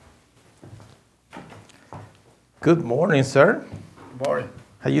Good morning, sir. Good morning.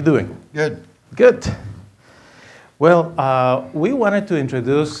 How you doing? Good. Good. Well, we wanted to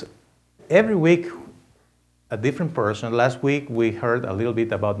introduce every week a different person. Last week we heard a little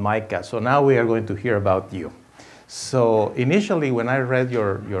bit about Micah, so now we are going to hear about you. So initially, when I read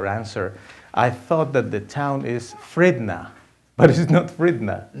your answer, I thought that the town is Fridna, but it's not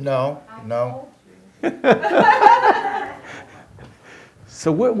Fridna. No.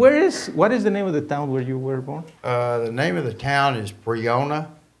 So what is the name of the town where you were born? The name of the town is Breonna,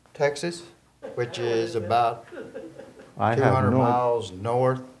 Texas, which is about I 200 miles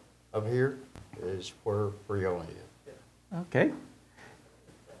north of here is where Breonna is. Okay.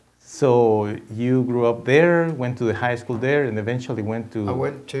 So you grew up there, went to the high school there, and eventually went to... I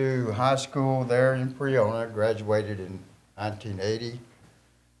went to high school there in Breonna, graduated in 1980,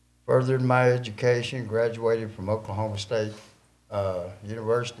 furthered my education, graduated from Oklahoma State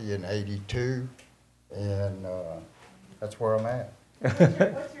University in 82, and that's where I'm at. What's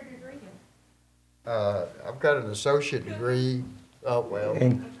your degree in? I've got an associate degree,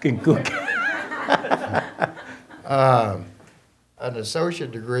 in cooking. an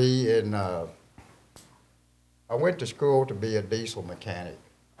associate degree in, I went to school to be a diesel mechanic,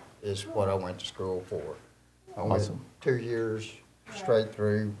 is what I went to school for. I went Awesome. 2 years straight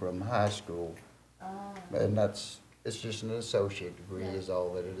through from high school, and it's just an associate degree is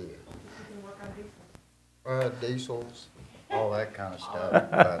all that it is. You can work on diesels. Diesels, all that kind of stuff.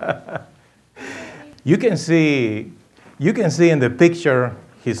 But You can see in the picture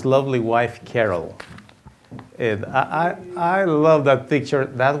his lovely wife Carol. And I love that picture.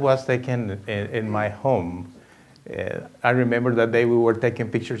 That was taken in my home. I remember that day we were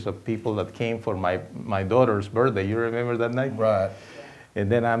taking pictures of people that came for my daughter's birthday. You remember that night? right. And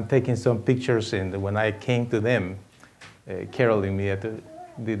then I'm taking some pictures, and when I came to them, Carol and me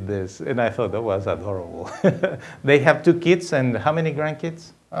did this, and I thought that was adorable. They have 2 kids, and how many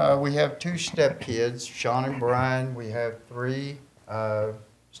grandkids? We have 2 stepkids, Sean and Brian. We have 3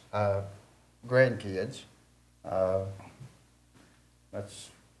 grandkids. That's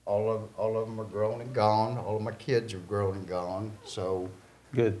all of them are grown and gone. All of my kids are grown and gone. So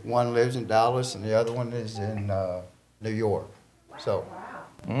Good. one lives in Dallas and the other one is in New York. So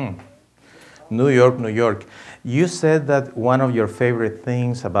New York, New York. You said that one of your favorite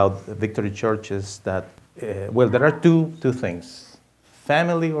things about Victory Church is that, there are two things: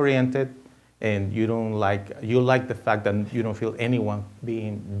 family-oriented, and you like the fact that you don't feel anyone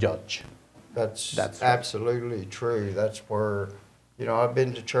being judged. that's Right. absolutely true. That's where, I've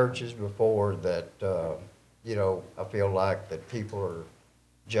been to churches before that, I feel like that people are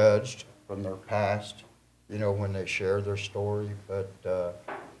judged from their past, when they share their story. But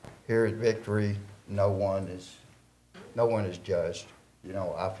here at Victory, no one is judged.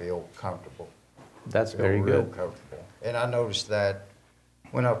 I feel comfortable. That's I feel very real good. comfortable. And I noticed that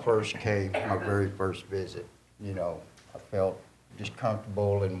when I first came, my very first visit, I felt just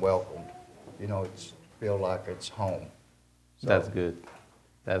comfortable and welcomed. Feel like it's home. So, That's good.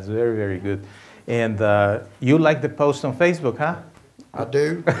 That's very, very good. And you like the post on Facebook, huh? I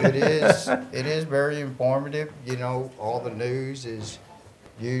do. It is very informative. All the news is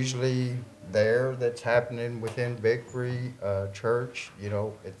usually there that's happening within Victory Church.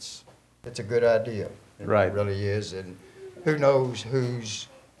 It's a good idea. Right. It really is. And who knows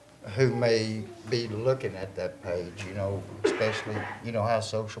who may be looking at that page, especially, how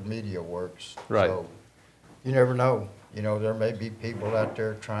social media works. Right. So you never know. There may be people out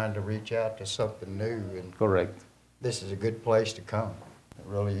there trying to reach out to something new, and Correct. this is a good place to come. It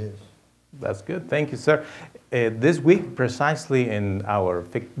really is. That's good. Thank you, sir. This week, precisely in our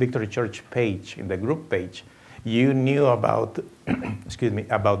Victory Church page, in the group page, you knew about,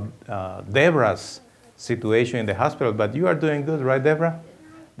 about Deborah's situation in the hospital, but you are doing good, right, Deborah?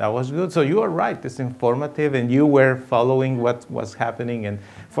 That was good. So you are right. It's informative, and you were following what was happening. And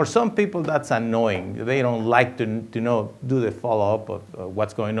for some people, that's annoying. They don't like to do the follow-up of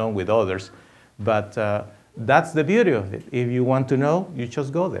what's going on with others. But that's the beauty of it. If you want to know, you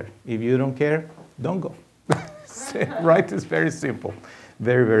just go there. If you don't care, don't go. Right? It's very simple.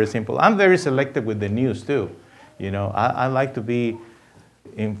 Very, very simple. I'm very selective with the news, too. I like to be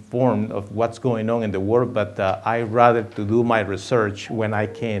informed of what's going on in the world, but I rather to do my research when I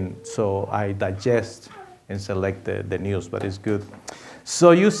can, so I digest and select the news, but it's good.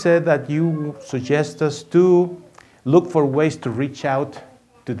 So you said that you suggest us to look for ways to reach out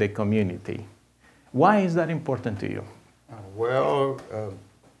to the community. Why is that important to you? Well,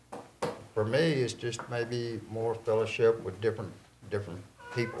 for me, it's just maybe more fellowship with different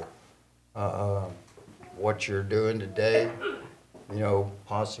people. What you're doing today,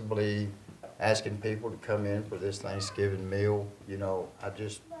 possibly asking people to come in for this Thanksgiving meal. You know, I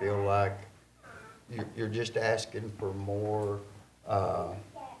just feel like you're just asking for more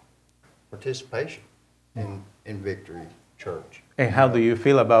participation in Victory Church. And how do you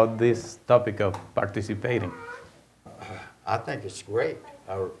feel about this topic of participating? I think it's great.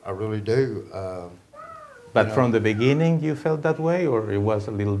 I really do. But from the beginning, you felt that way, or it was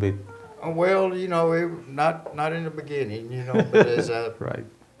a little bit? Well, you know, not in the beginning, you know, but as I Right.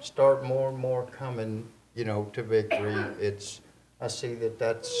 start more and more coming, you know, to Victory, I see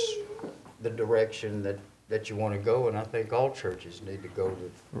that's the direction that you want to go, and I think all churches need to go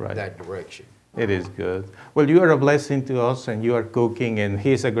to that direction. It is good. Well, you are a blessing to us, and you are cooking, and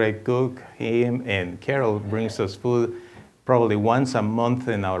he's a great cook. Him and Carol brings us food probably once a month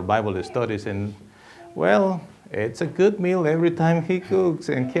in our Bible studies, and well, it's a good meal every time he cooks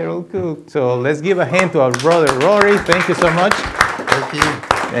and Carol cooks. So let's give a hand to our brother Rory. Thank you so much. Thank you.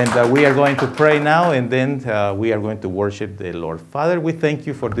 And we are going to pray now, and then we are going to worship the Lord. Father, we thank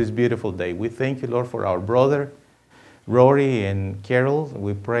you for this beautiful day. We thank you, Lord, for our brother Rory and Carol.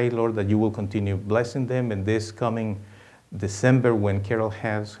 We pray, Lord, that you will continue blessing them in this coming December when Carol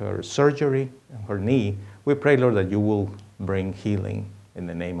has her surgery on her knee. We pray, Lord, that you will bring healing in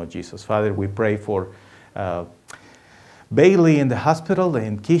the name of Jesus. Father, we pray for Bailey in the hospital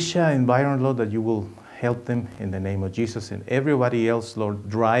and Keisha and Byron, Lord, that you will help them in the name of Jesus, and everybody else, Lord,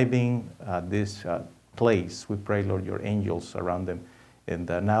 driving this place. We pray, Lord, your angels around them. And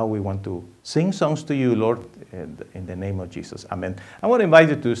now we want to sing songs to you, Lord, in the name of Jesus. Amen. I want to invite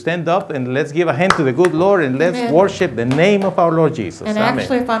you to stand up and let's give a hand to the good Lord and let's Amen. worship the name of our Lord Jesus. And Amen.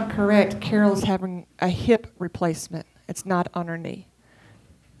 actually, if I'm correct, Carol's having a hip replacement. It's not on her knee.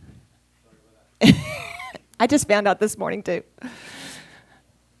 I just found out this morning, too.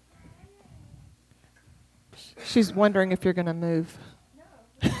 She's wondering if you're going to move.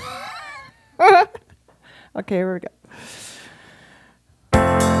 No. Okay, here we go.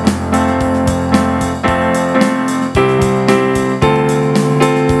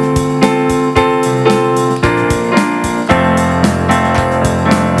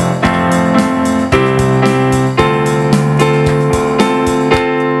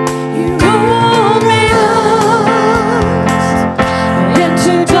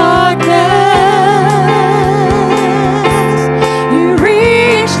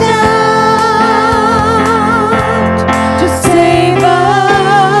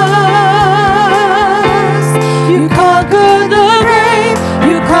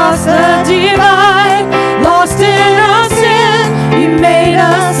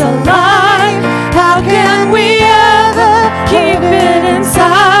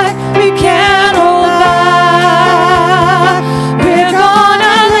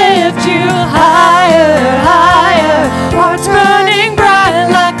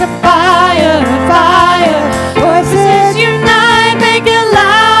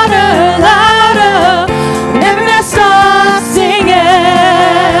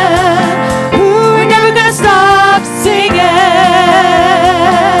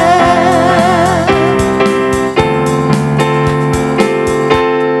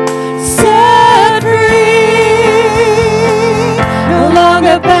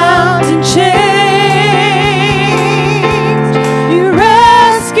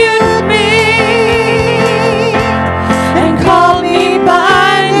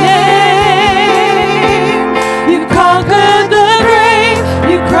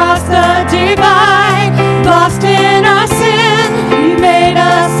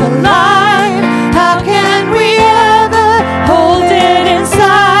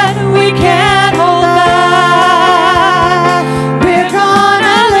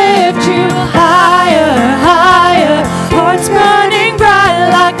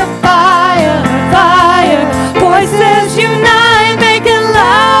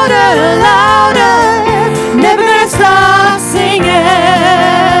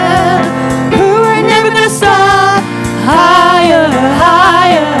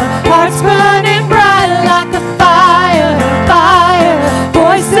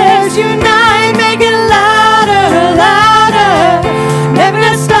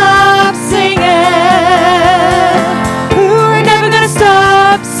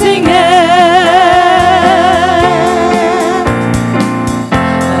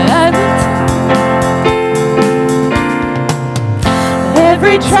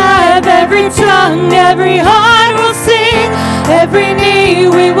 Every heart will sing, every knee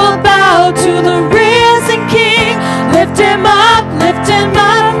we will bow to the risen King. Lift him up,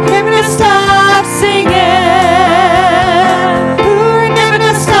 never gonna stop singing. We're never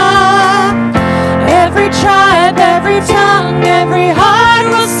gonna stop. Every tribe, every tongue, every heart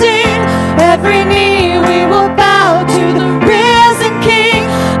will sing, every knee we will bow to the risen King.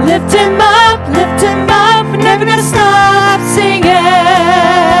 Lift him up, we're never gonna stop singing.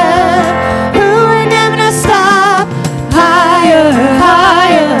 We're never gonna stop. Higher,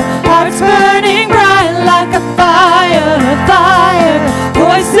 higher, hearts burning bright like a fire, fire.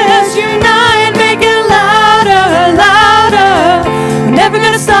 Voices unite, make it louder, louder. We're never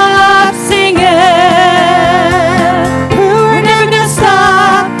gonna stop singing. We're never gonna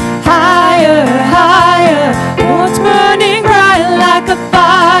stop. Higher, higher, hearts burning bright like a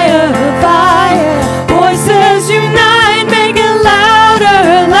fire, fire. Voices unite, make it louder,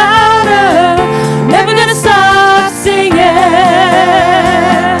 louder. Never gonna stop singing.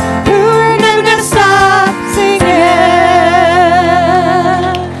 We're never gonna stop singing.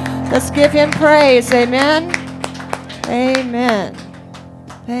 Let's give him praise. Amen. Amen.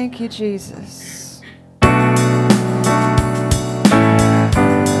 Thank you, Jesus.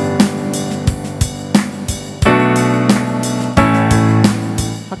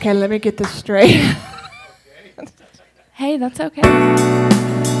 Okay, let me get this straight. Hey, that's okay.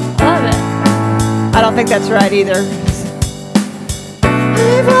 Love it. I don't think that's right either.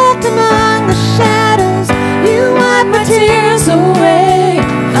 I've walked among the shadows, you wiped my tears away.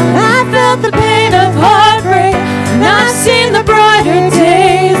 I felt the pain of heartbreak, and I've seen the brighter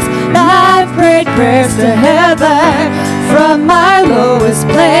days. And I've prayed prayers to heaven from my lowest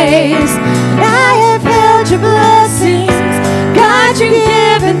place. And I have held your blessings, God, you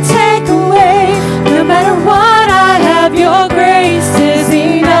give and take away. No matter what I have, your grace is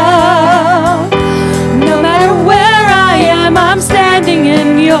enough. No matter where I am, I'm standing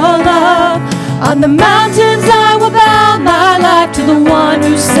in your love. On the mountains I will bow my life to the one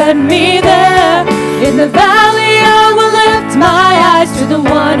who sent me there. In the valley I will lift my eyes to the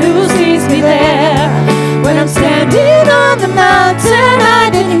one who sees me there. When I'm standing on the mountain, I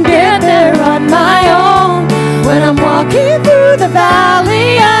didn't get there on my own. When I'm walking through the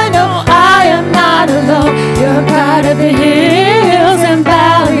valley, I know I am not alone. You're God of the hills and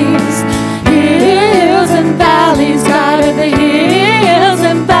valleys, hills and valleys, God of the hills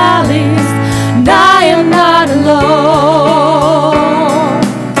and valleys, and I am not alone.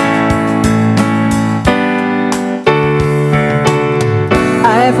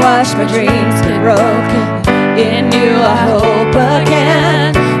 I've watched my dreams get broken. In you I hope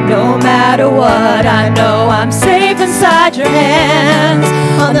again. No matter what, I know I'm safe inside your hands.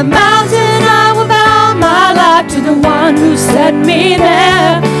 On the mountain I will bow my life to the one who set me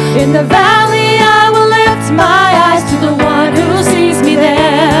there. In the valley I will lift my eyes to the one who sees me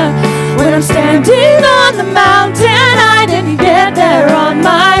there. When I'm standing on the mountain, I didn't get there on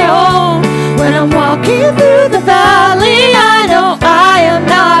my own. When I'm walking through the valley, I know I am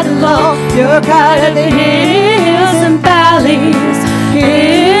not alone. You're God of the hills and valleys,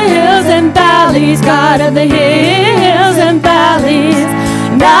 hills and valleys, God of the hills and valleys,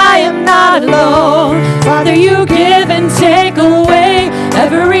 and I am not alone. Father, you give and take away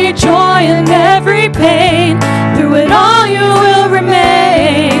every joy and every pain. Through it all you will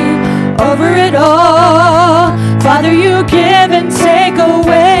remain. Over it all, Father, you give and take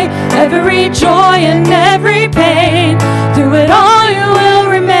away every joy and every pain. Through it all you will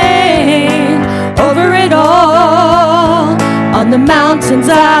remain. Over it all, on the mountains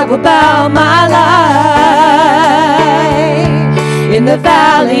I will bow my life. In the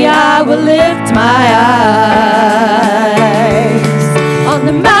valley I will lift my eyes. On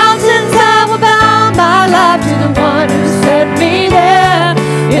the mountains I will bow my life to the one who set me there.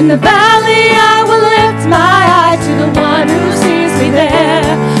 In the valley I will lift my eyes to the one who sees me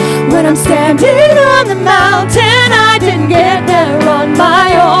there. When I'm standing on the mountain, I didn't get there on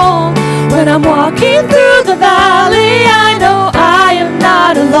my own. When I'm walking through the valley, I know I am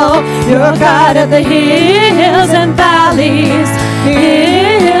not alone. You're God of the hills and valleys,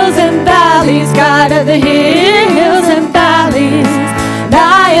 hills and valleys, God of the hills and valleys, and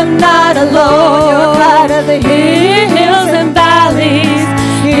I am not alone. You're God of the hills and valleys,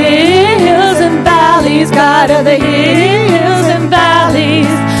 hills and valleys, God of the hills and valleys,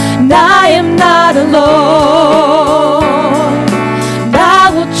 and I am not alone. And I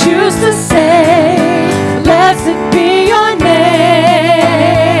will choose to say, blessed be your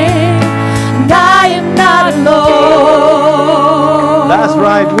name, and I am not alone. That's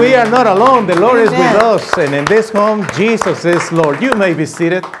right. We are not alone. The Lord is with Amen. us. And in this home, Jesus is Lord. You may be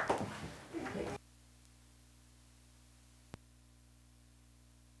seated.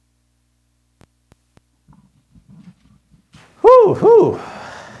 Whew, whew.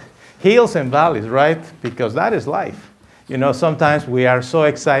 Hills and valleys, right? Because that is life. You know, sometimes we are so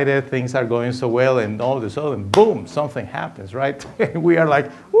excited, things are going so well, and all of a sudden, boom, something happens, right? We are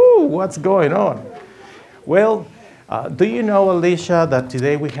like, whoo, Woo, what's going on? Well, do you know, Alicia, that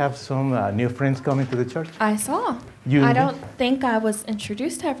today we have some new friends coming to the church? I saw. You- I don't think I was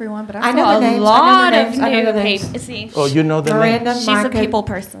introduced to everyone, but I I know saw the a names, lot of I know the new names. people. See, Oh, you know the name? Miranda, she's a Micah, people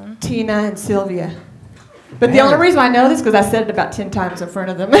person. Tina, and Sylvia. But the only reason I know this is because I said it about 10 times in front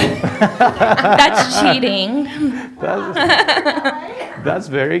of them. That's cheating. That's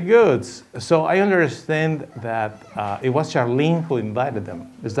very good. So I understand that it was Charlene who invited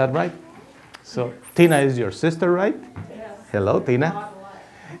them. Is that right? So Tina is your sister, right? Yes. Hello, Tina.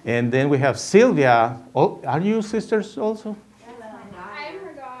 And then we have Sylvia. Oh, are you sisters also? I'm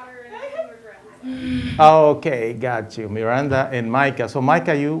her daughter and I'm her grandson. Okay, got you. Miranda and Micah. So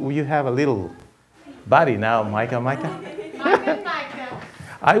Micah, you have a little buddy now, Micah.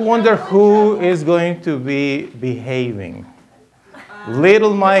 I wonder who is going to be behaving.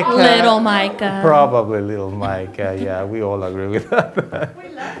 Little Micah. Little Micah. Probably little Micah. Yeah, we all agree with that. We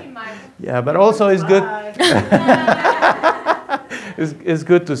love you, Michael. Yeah, but also it's good. It's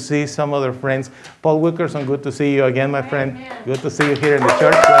good to see some other friends. Paul Wilkerson, good to see you again, my friend. Good to see you here in the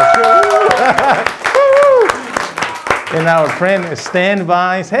church. And our friend Stan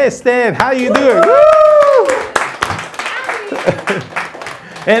Vines. Hey, Stan, how you doing? Woo!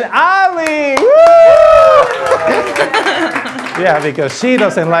 And Ali. Woo! Yeah, because she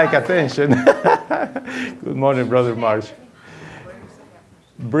doesn't like attention. Good morning, Brother Marsh.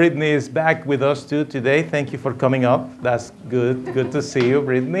 Brittany is back with us too today. Thank you for coming up. That's good. Good to see you,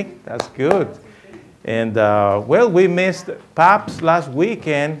 Brittany. That's good. And well, we missed Pops last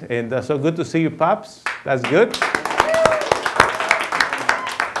weekend, and so good to see you, Pops. That's good.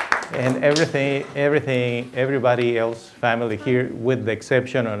 And everybody else, family here, with the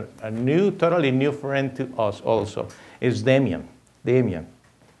exception of a totally new friend to us also, is Damien. Damien.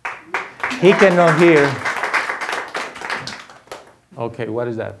 He cannot hear. Okay, what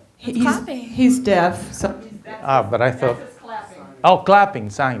is that? He's deaf. So But I thought. Oh, clapping,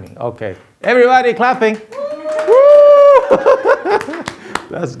 signing. Okay. Everybody clapping. Woo!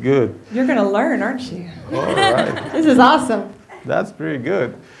 That's good. you're going to learn, aren't you? All right. This is awesome. That's pretty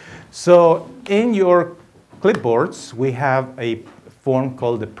good. So in your clipboards, we have a form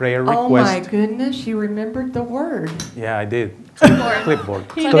called the prayer request. Oh my goodness, you remembered the word. Yeah, I did. Clipboard.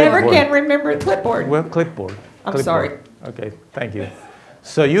 He never Clipboard. can remember clipboard. Well, clipboard. I'm Clipboard. sorry. Okay, thank you.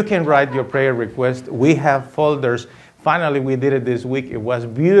 So you can write your prayer request. We have folders. Finally, we did it this week. It was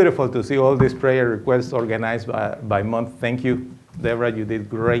beautiful to see all these prayer requests organized by month. Thank you, Deborah. You did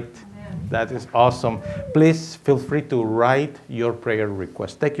great. That is awesome. Please feel free to write your prayer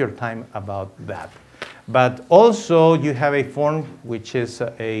request. Take your time about that. But also, you have a form which is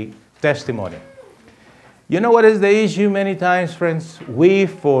a testimony. You know what is the issue many times, friends? We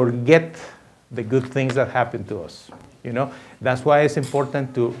forget the good things that happen to us. You know, that's why it's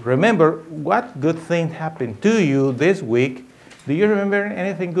important to remember what good thing happened to you this week. Do you remember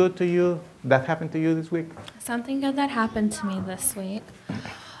anything good to you that happened to you this week? Something good that happened to me this week.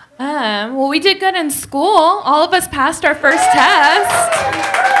 Well, we did good in school. All of us passed our first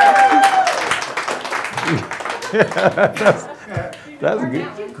test. That's good.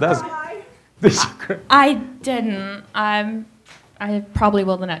 That's I didn't. I probably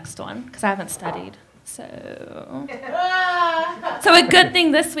will the next one because I haven't studied. So a good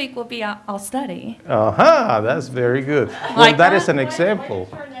thing this week will be I'll study. That's very good. Well, Like that that? is an example.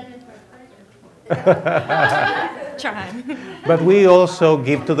 Turn that into a prayer. Try. But we also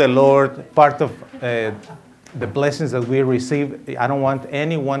give to the Lord part of the blessings that we receive. I don't want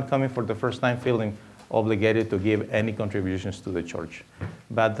anyone coming for the first time feeling obligated to give any contributions to the church.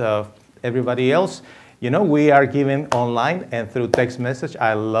 But everybody else, you know, we are giving online and through text message.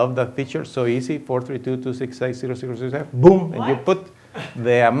 I love that feature. So easy, 432-268-0067. Boom, and you put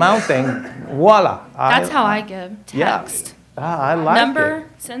the amount and voila. That's how I give. Text. I like Number,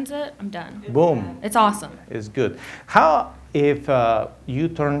 sends it, I'm done. it. Boom. It's awesome. It's good. How if you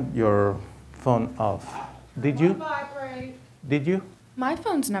turn your phone off? Did you? Vibrate. Did you? My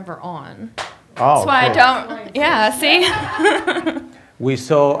phone's never on. Oh, That's why okay. I don't. Yeah, see? We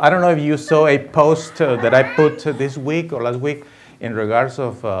saw, I don't know if you saw a post that I put this week or last week in regards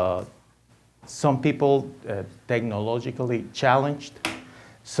of some people technologically challenged.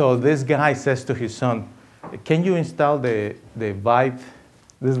 So this guy says to his son, can you install the Vibe?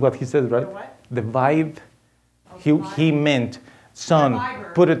 This is what he says, right? The Vibe. He meant, son,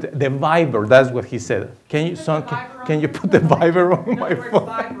 put it, the Viber, that's what he said. Can you, son, can you put the Viber on my phone?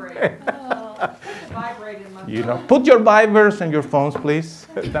 You know, put your Vibers on your phones, please.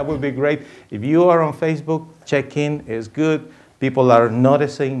 That would be great. If you are on Facebook, check in. It's good. People are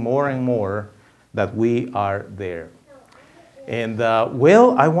noticing more and more that we are there. And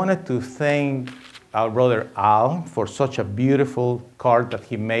well, I wanted to thank our brother Al for such a beautiful card that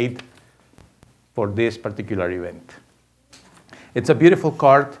he made for this particular event. It's a beautiful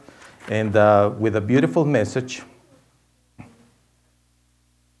card and with a beautiful message.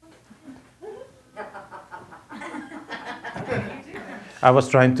 I was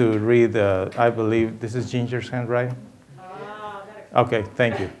trying to read, I believe this is Ginger's handwriting. Okay,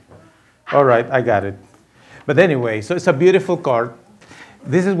 thank you. All right, I got it. But anyway, so it's a beautiful card.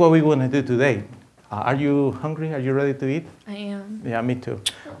 This is what we want to do today. Are you hungry? Are you ready to eat? I am. Yeah, me too.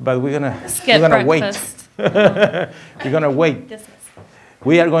 But we're gonna Skip breakfast. wait. We're gonna wait.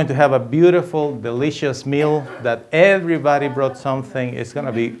 We are going to have a beautiful, delicious meal that everybody brought something. It's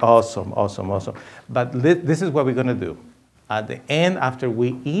gonna be awesome, awesome, awesome. But this is what we're gonna do. At the end, after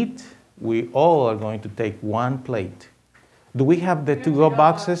we eat, we all are going to take one plate. Do we have the to-go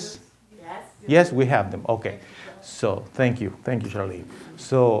boxes? Yes. Yes, we have them. Okay. So thank you, Charlene.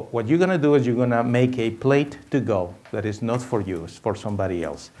 So what you're gonna do is you're gonna make a plate to go that is not for you, it's for somebody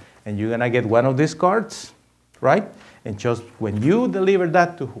else. And you're gonna get one of these cards, right? And just when you deliver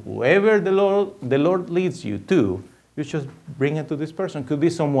that to whoever the Lord leads you to, you just bring it to this person. Could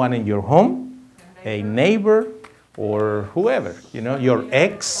be someone in your home, a neighbor, or whoever, your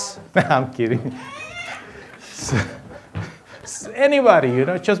ex. I'm kidding. Anybody,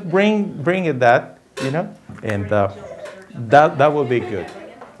 just bring it that, and that will be good.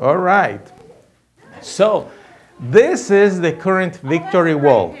 All right. So this is the current victory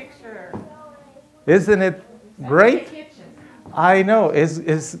wall. Isn't it great? I know.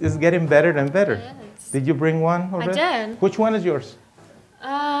 It's getting better and better. Did you bring one already? I did. Which one is yours?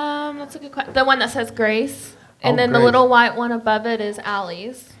 That's a good question. The one that says Grace. And Oh, then Grace. the little white one above it is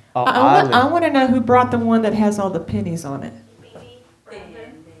Allie's. Oh, I want to know who brought the one that has all the pennies on it.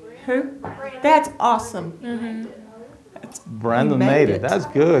 Who? That's awesome. Brandon You made made it. it. That's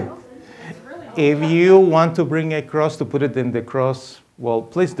good. If you want to bring a cross to put it in the cross, well,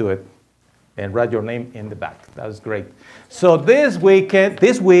 please do it and write your name in the back. That's great. So this week,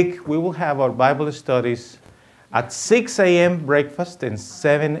 we will have our Bible studies at 6 a.m. breakfast and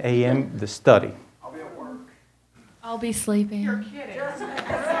 7 a.m. the study. I'll be sleeping.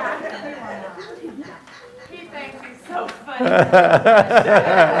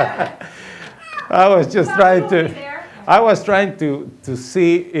 I was trying to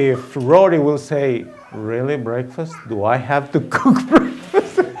see if Rory will say, really, breakfast? Do I have to cook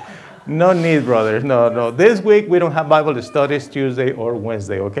breakfast? No need, brother. No. This week we don't have Bible studies Tuesday or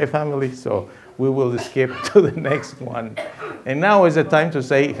Wednesday, okay, family? So we will skip to the next one. And now is the time to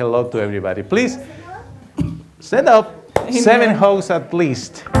say hello to everybody. Please send up 7 hugs at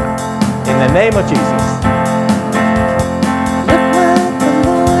least. In the name of Jesus.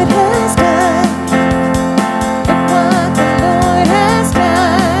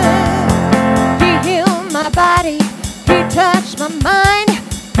 Touched my mind,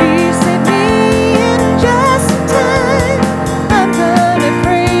 he saved me in just time. I'm gonna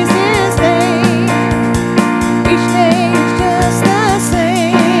praise his name. Each day is just the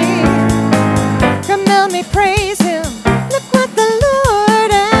same. Come help me praise him. Look what the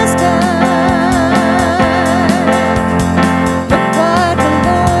Lord has done. Look what the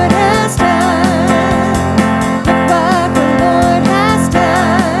Lord has done. Look what the Lord has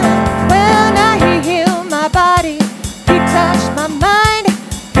done. Well, now he healed my body. Touched my mind,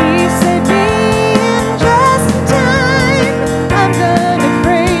 he saved me in just time. I'm gonna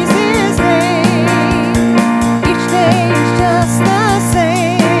praise his name. Each day is just the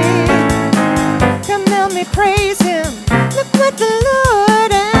same. Come help me praise him. Look what the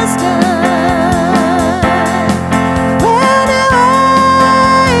Lord has done. Well, now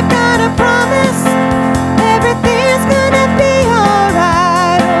I've got a promise. Everything's gonna be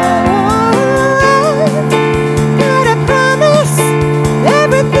alright. Got a promise,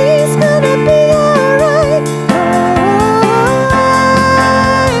 everything's gonna be alright.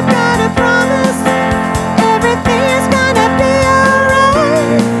 I've got a promise, everything's gonna be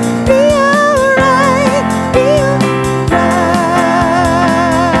alright. Be alright, be alright.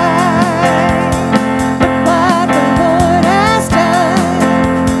 Look what the Lord has done.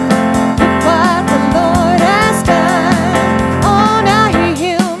 Look what the Lord has done. Oh, now he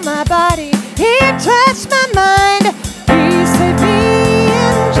healed my body, he touched my mind. He saved me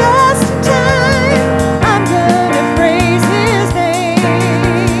in just time. I'm gonna praise his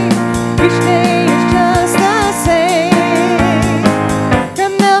name. Each day is just the same.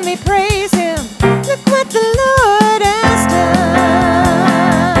 Come help me praise him. Look what the Lord has done.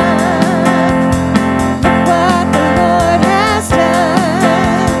 Look what the Lord has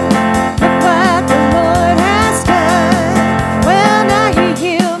done. Look what the Lord has done.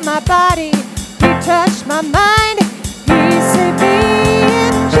 my mind. He saved me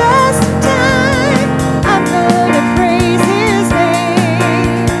in just time. I'm gonna praise His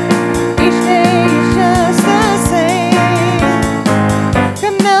name. Each day is just the same.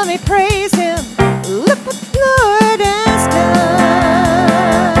 Come let me praise Him. Look what the Lord has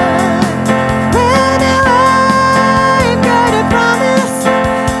done. Well, now I've got a promise.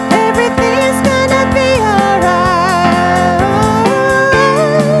 Everything's gonna be alright.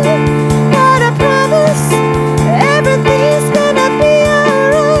 Got a promise. Everything's gonna be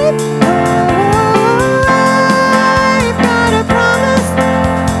alright. Oh, I've got a promise.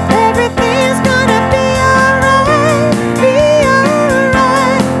 Everything's gonna be alright. Be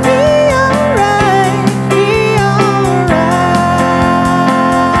alright. Be alright. Be alright.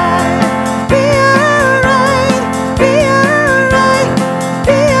 Be alright. Be alright.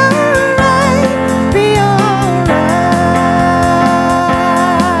 Be alright. Be alright.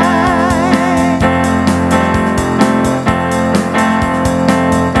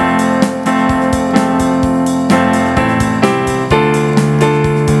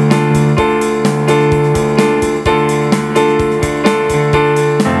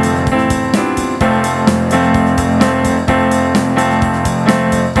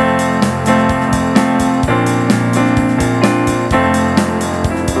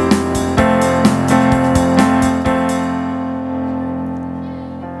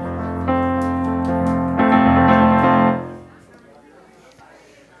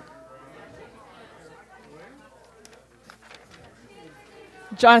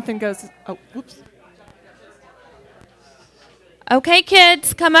 Jonathan goes, oh, whoops. Okay,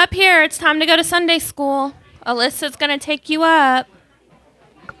 kids, come up here. It's time to go to Sunday school. Alyssa's going to take you up.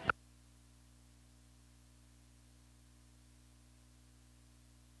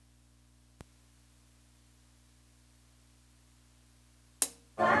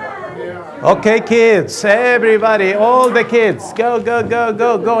 Okay, kids, everybody, all the kids, go and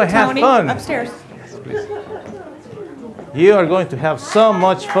have Tony, fun. upstairs. You are going to have so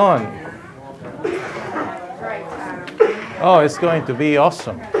much fun. Oh, it's going to be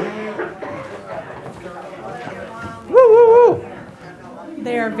awesome. Woo, woo, woo.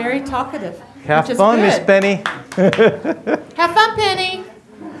 They are very talkative. Have which is fun, Miss good. Penny. Have fun, Penny.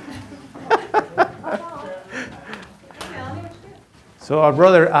 So our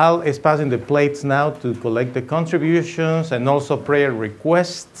brother Al is passing the plates now to collect the contributions and also prayer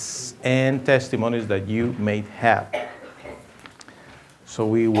requests and testimonies that you may have. So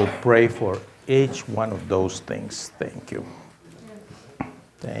we will pray for each one of those things. Thank you.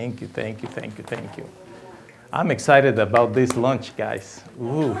 Thank you, thank you, thank you, thank you. I'm excited about this lunch, guys.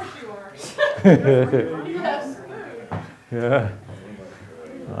 Ooh. Yeah.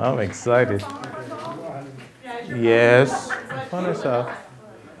 I'm excited. Yes. Fun is off.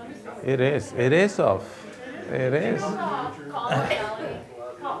 It is. It is off. It is.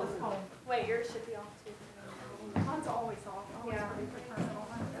 Wait, yours should be off too. Mine's always off. Yeah.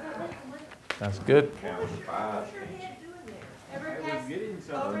 That's good.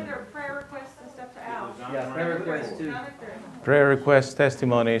 Over their prayer requests and stuff to Al. Yeah, prayer request too. Prayer requests,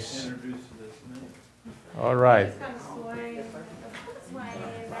 testimonies. All right. Kind of swaying.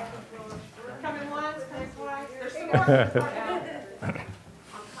 Coming once, coming twice. There's some more for Al.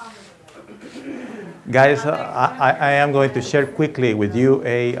 Guys, I am going to share quickly with you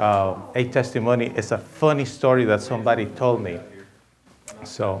a testimony. It's a funny story that somebody told me.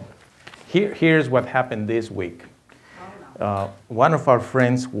 So here's what happened this week. One of our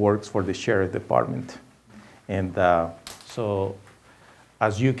friends works for the sheriff department. And so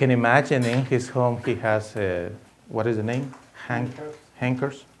as you can imagine, in his home, he has, what is the name?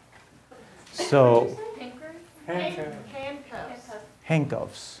 Hankers. So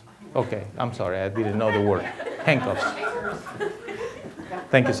handcuffs. Okay, I'm sorry, I didn't know the word. Handcuffs.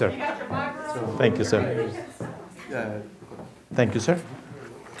 Thank you, sir. Thank you, sir. Thank you, sir.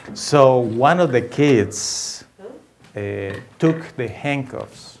 So one of the kids took the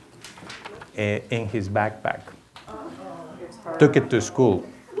handcuffs in his backpack, took it to school.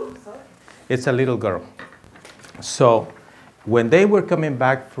 It's a little girl. So when they were coming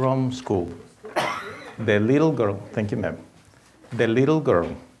back from school, the little girl, thank you, ma'am, the little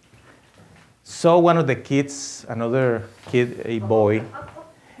girl saw one of the kids, another kid, a boy,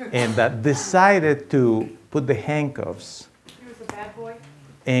 and that decided to put the handcuffs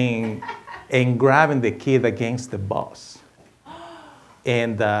and grabbing the kid against the bus.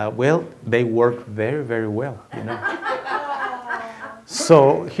 And well, they worked very, very well, you know.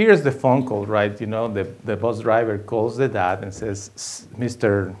 So here's the phone call, right? You know, the bus driver calls the dad and says,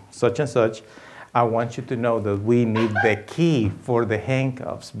 Mr. Such and such, I want you to know that we need the key for the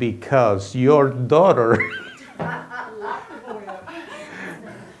handcuffs because your daughter.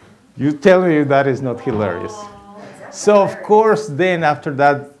 You tell me that is not hilarious. So, of course, then after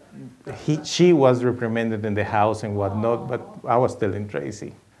that, she was reprimanded in the house and whatnot, but I was telling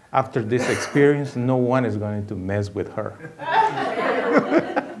Tracy, after this experience, no one is going to mess with her.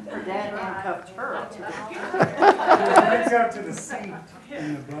 Her dad handcuffed her to the Handcuffed to the seat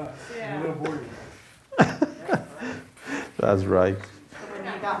in the bus. The little boy. That's right.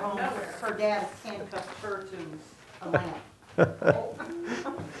 When he got home, her dad handcuffed her to a lamp.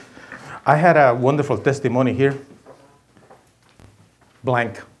 I had a wonderful testimony here.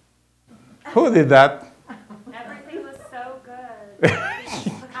 Blank. Who did that? Everything was so good.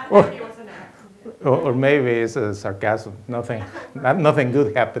 I Or- think it was an accident. Or maybe it's a sarcasm. Nothing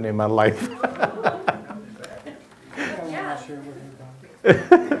good happened in my life. I'll share with you.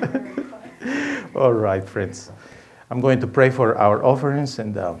 All right, friends. I'm going to pray for our offerings,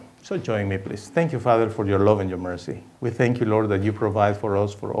 and so join me, please. Thank you, Father, for your love and your mercy. We thank you, Lord, that you provide for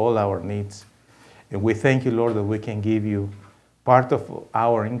us for all our needs. And we thank you, Lord, that we can give you part of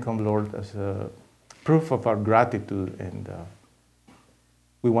our income, Lord, as a proof of our gratitude. And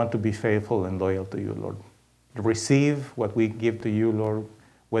we want to be faithful and loyal to you, Lord. Receive what we give to you, Lord,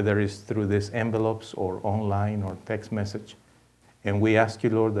 whether it's through these envelopes or online or text message. And we ask you,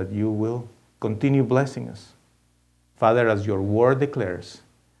 Lord, that you will continue blessing us. Father, as your word declares,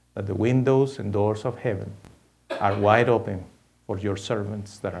 that the windows and doors of heaven are wide open for your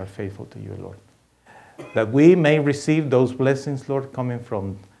servants that are faithful to you, Lord. That we may receive those blessings, Lord, coming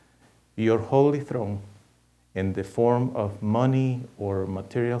from your holy throne in the form of money or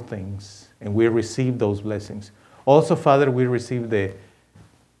material things. And we receive those blessings. Also, Father, we receive the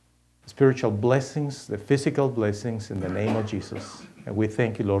spiritual blessings, the physical blessings in the name of Jesus. And we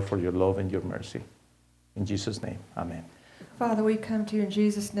thank you, Lord, for your love and your mercy. In Jesus' name, amen. Father, we come to you in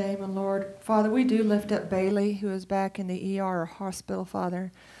Jesus' name, and Lord, Father, we do lift up Bailey, who is back in the ER or hospital,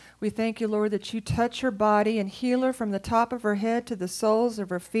 Father. We thank you, Lord, that you touch her body and heal her from the top of her head to the soles of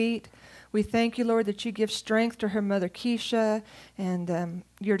her feet. We thank you, Lord, that you give strength to her mother, Keisha, and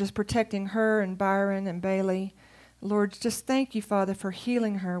you're just protecting her and Byron and Bailey. Lord, just thank you, Father, for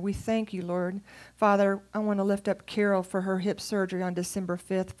healing her. We thank you, Lord. Father, I want to lift up Carol for her hip surgery on December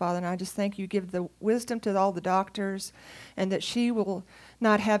 5th, Father, and I just thank you give the wisdom to all the doctors and that she will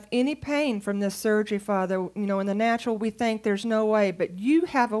not have any pain from this surgery, Father. You know, in the natural, we think there's no way, but you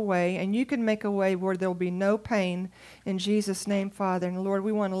have a way, and you can make a way where there'll be no pain in Jesus' name, Father. And Lord,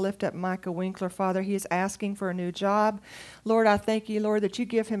 we want to lift up Micah Winkler, Father. He is asking for a new job. Lord, I thank you, Lord, that you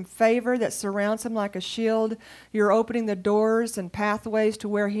give him favor that surrounds him like a shield. You're opening the doors and pathways to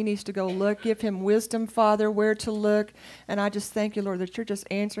where he needs to go look. Give him wisdom, Father, where to look. And I just thank you, Lord, that you're just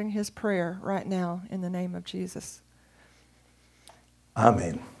answering his prayer right now in the name of Jesus.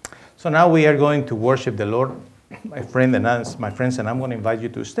 Amen. So now we are going to worship the Lord. My friends, and I'm going to invite you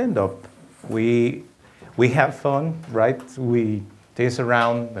to stand up. We have fun, right? We tease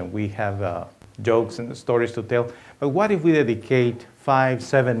around and we have jokes and stories to tell. But what if we dedicate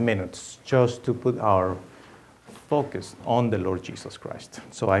 5-7 minutes just to put our focus on the Lord Jesus Christ?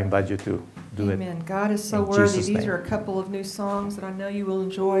 So I invite you to do it. Amen. God is so in worthy. Jesus' These name. are a couple of new songs that I know you will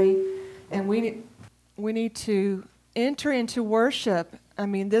enjoy. And we need to enter into worship. I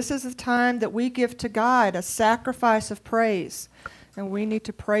mean, this is the time that we give to God a sacrifice of praise. And we need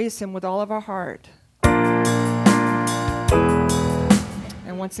to praise him with all of our heart.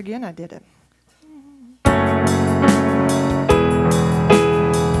 And once again, I did it.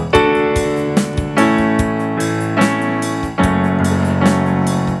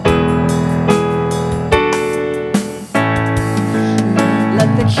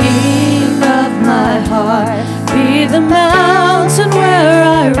 Let the King of my heart be the mountain where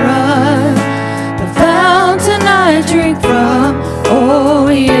I run, the fountain I drink from. Oh,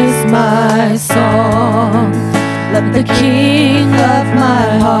 he is my song. Let the King of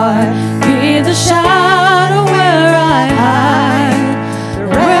my heart be the shadow where I hide, the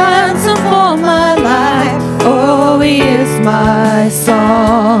ransom for my life. Oh, he is my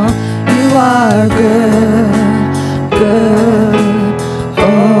song. You are good, good.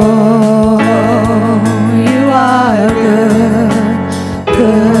 Oh, you are good,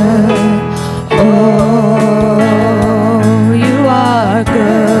 good. Oh, you are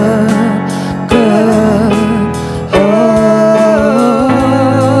good, good. Oh,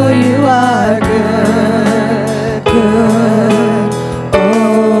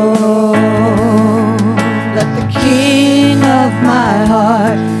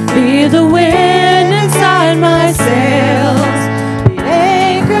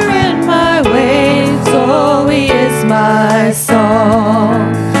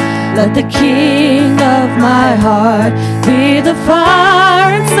 Let the King of my heart be the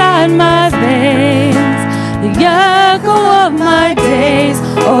fire inside my veins, the echo of my days.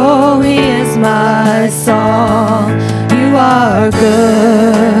 Oh, He is my song. You are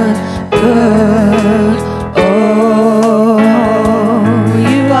good, good. Oh,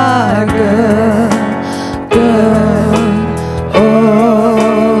 You are good, good.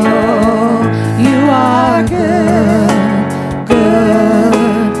 Oh, You are good, good.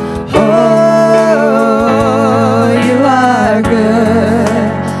 Oh, You are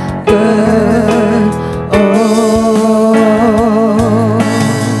good, good. Oh,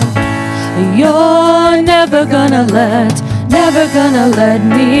 You're never gonna let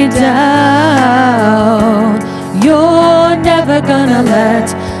me down. You're never gonna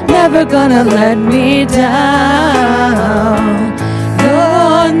let me down.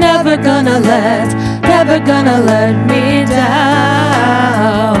 You're never gonna let me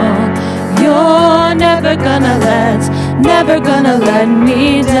down. You're never gonna let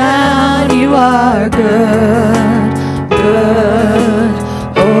me down. You are good, good.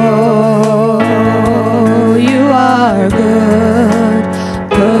 Oh, You are good,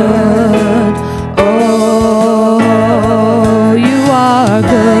 good. Oh, You are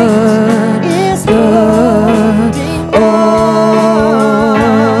good, good. Oh,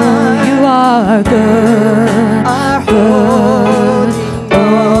 You are good, good.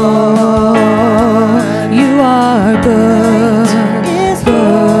 Oh, You are good,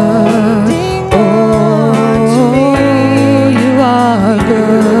 good. Oh, You are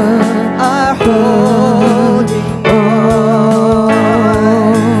good, good. Oh,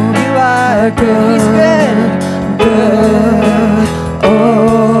 You are good, good.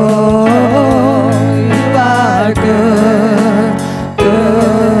 Oh, You are good,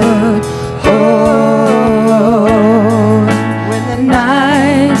 good. Oh, when the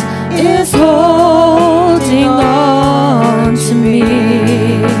night is holding on to me,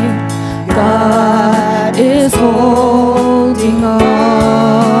 God is holding on.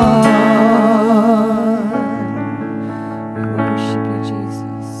 We worship you,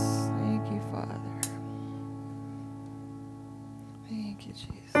 Jesus. Thank you, Father. Thank you,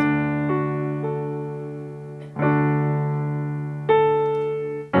 Jesus.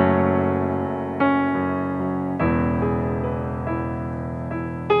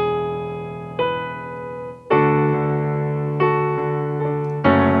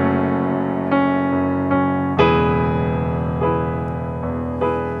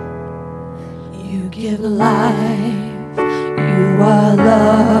 You give life, You are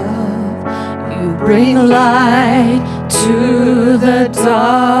love, You bring light to the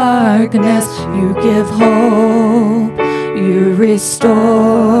darkness. You give hope, You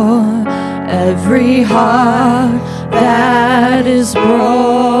restore every heart that is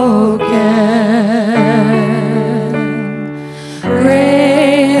broken.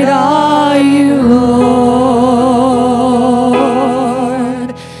 Great are You, Lord.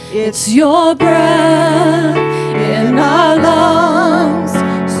 It's Your breath in our lungs,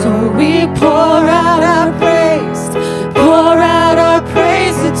 so we pour out our praise, pour out our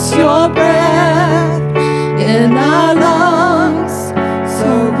praise. It's Your breath in our lungs, so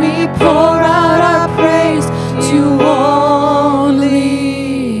we pour out our praise to You only.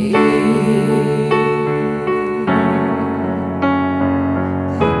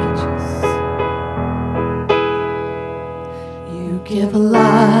 Thank you, Jesus. You give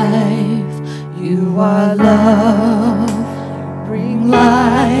life, You are love, bring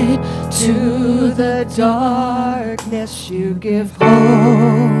light to the darkness. You give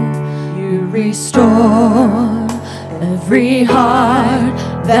hope, You restore every heart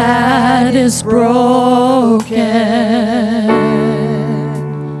that is broken.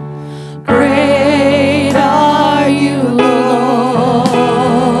 Great are You, Lord.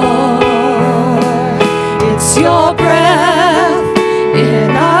 It's Your breath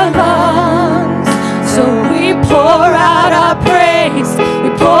in our lungs, so we pour out our praise. We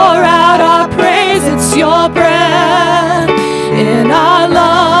pour out our praise. It's Your breath in our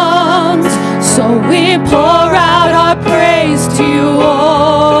lungs, so we pour out our praise to You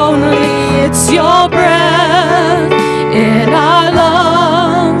only. It's Your breath in our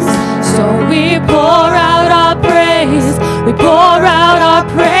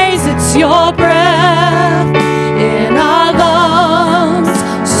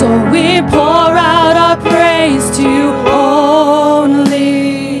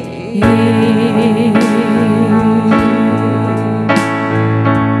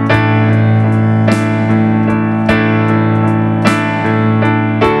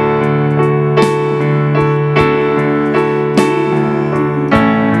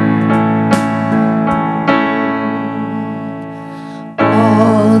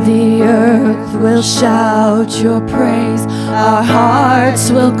will shout your praise. Our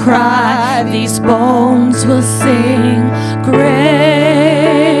hearts will cry. These bones will sing.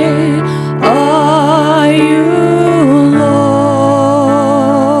 Great are you, Lord.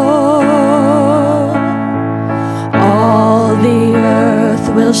 All the earth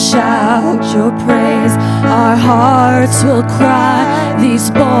will shout your praise. Our hearts will cry.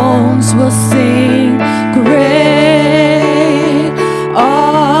 These bones will sing. Great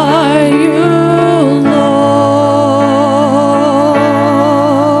are you, Lord.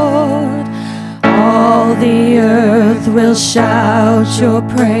 All the earth will shout your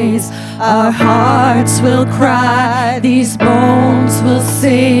praise. Our hearts will cry. These bones will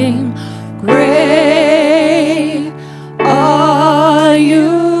sing. Great are you,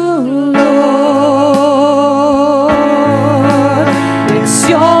 Lord. It's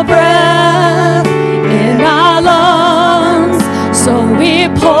your breath in our lungs, so we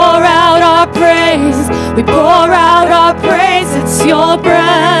pour out our praise. We pour out our praise. It's your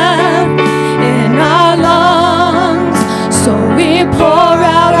breath in our lungs, so we pour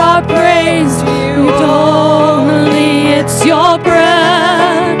out our praise. You only, it's your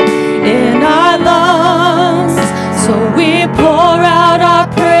breath in our lungs, so we pour out our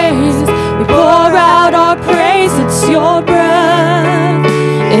praise. We pour out our praise. It's your breath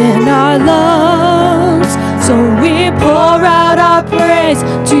in our lungs, so we pour out our praise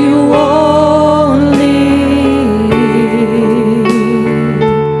to you only.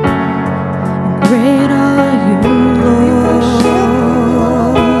 Great are you, Lord.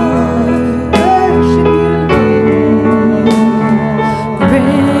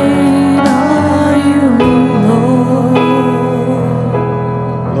 Great are you, Lord.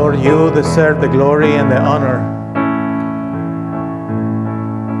 Lord, you deserve the glory and the honor.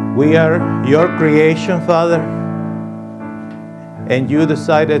 We are your creation, Father, and you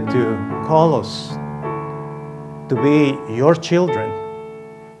decided to call us to be your children.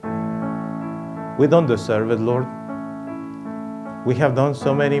 We don't deserve it, Lord. We have done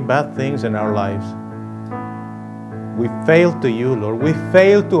so many bad things in our lives. We failed to you, Lord. We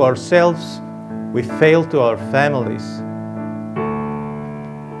failed to ourselves. We failed to our families.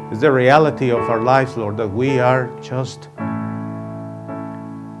 It's the reality of our lives, Lord, that we are just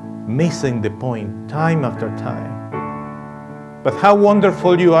missing the point time after time. But how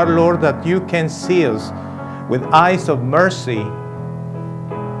wonderful you are, Lord, that you can see us with eyes of mercy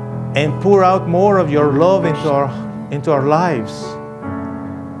and pour out more of your love into our lives.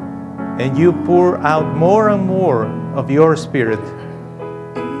 And you pour out more and more of your Spirit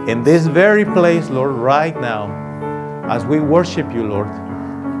in this very place, Lord, right now, as we worship you, Lord.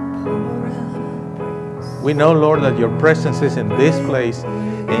 We know, Lord, that your presence is in this place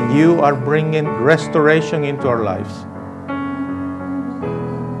and you are bringing restoration into our lives.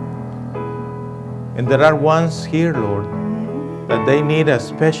 And there are ones here, Lord, that they need a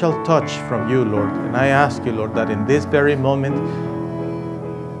special touch from you, Lord. And I ask you, Lord, that in this very moment,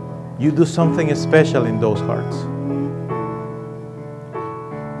 you do something special in those hearts.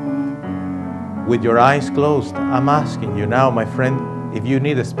 With your eyes closed, I'm asking you now, my friend, if you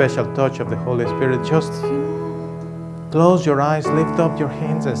need a special touch of the Holy Spirit, just close your eyes, lift up your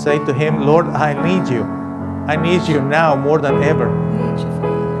hands and say to Him, Lord, I need you. I need you now more than ever.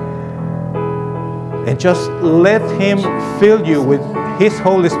 And just let Him fill you with His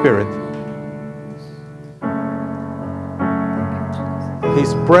Holy Spirit.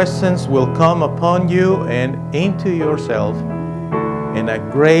 His presence will come upon you and into yourself in a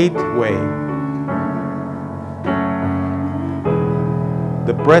great way.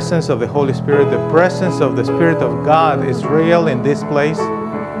 The presence of the Holy Spirit, the presence of the Spirit of God is real in this place.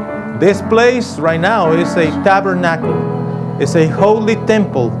 This place right now is a tabernacle. It's a holy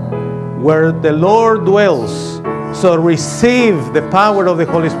temple where the Lord dwells. So receive the power of the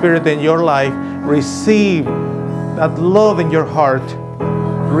Holy Spirit in your life. Receive that love in your heart.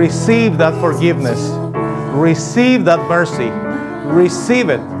 Receive that forgiveness. Receive that mercy. Receive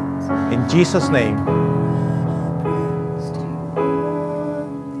it in Jesus' name.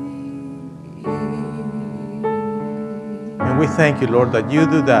 And we thank you, Lord, that you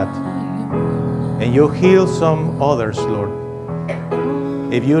do that. And you heal some others, Lord.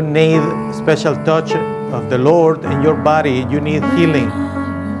 If you need special touch of the Lord in your body, you need healing.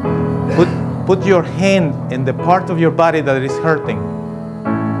 Put your hand in the part of your body that is hurting.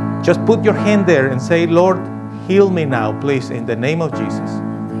 Just put your hand there and say, Lord, heal me now, please, in the name of Jesus.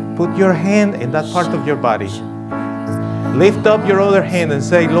 Put your hand in that part of your body. Lift up your other hand and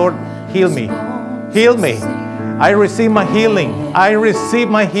say, Lord, heal me. Heal me. I receive my healing. I receive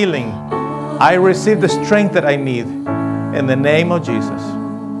my healing. I receive the strength that I need in the name of Jesus.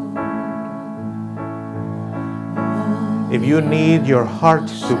 If you need your heart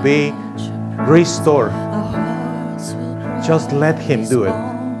to be restored, just let Him do it.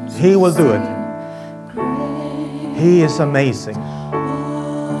 He will do it. He is amazing.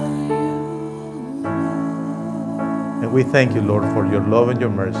 And we thank you, Lord, for your love and your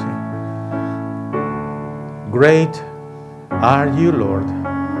mercy. Great are you, Lord.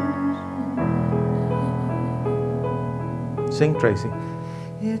 Sing, Tracy.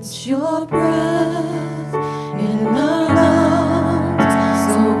 It's your breath in our lungs,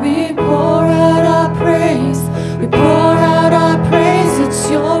 so we pour out our praise. We pour out our praise. It's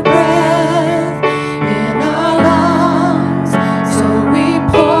your breath in our lungs, so we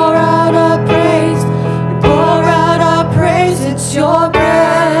pour out our praise. We pour out our praise. It's your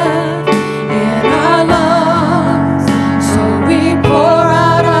breath in our lungs, so we pour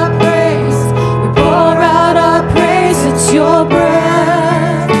out our praise. We pour out our praise. It's your breath.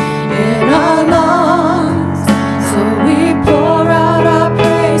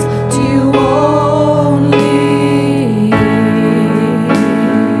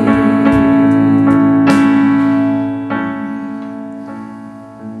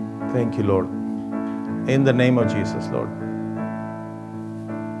 Thank you, Lord. In the name of Jesus, Lord.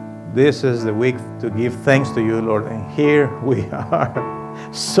 This is the week to give thanks to you, Lord. And here we are.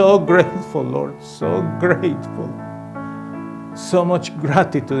 So grateful, Lord. So grateful. So much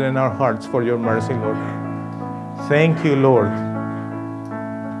gratitude in our hearts for your mercy, Lord. Thank you, Lord.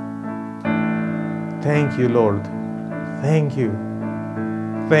 Thank you, Lord. Thank you.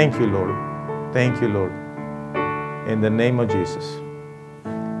 Thank you, Lord. Thank you, Lord. In the name of Jesus.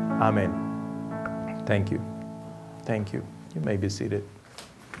 Amen. Thank you. Thank you. You may be seated.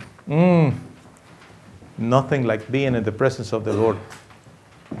 Nothing like being in the presence of the Lord.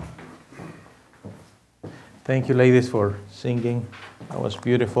 Thank you, ladies, for singing. That was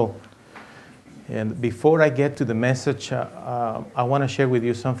beautiful. And before I get to the message, I want to share with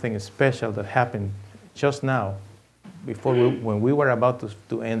you something special that happened just now, when we were about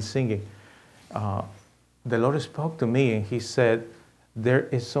to end singing. The Lord spoke to me and He said, there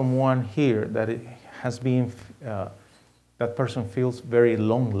is someone here that has been, that person feels very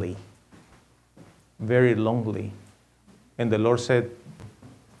lonely. Very lonely. And the Lord said,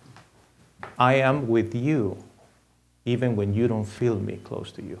 I am with you, even when you don't feel me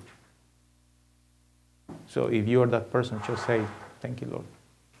close to you. So if you are that person, just say, thank you, Lord.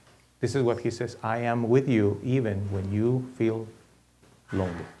 This is what He says, I am with you, even when you feel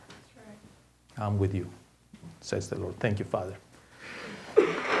lonely. I'm with you, says the Lord. Thank you, Father.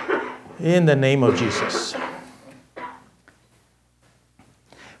 In the name of Jesus.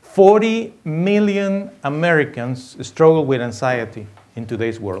 40 million Americans struggle with anxiety in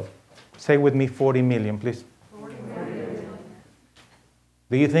today's world. Say with me, 40 million, please. 40 million.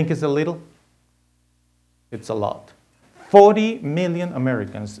 Do you think it's a little? It's a lot. 40 million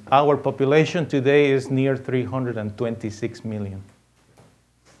Americans. Our population today is near 326 million.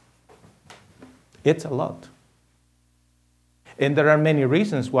 It's a lot. And there are many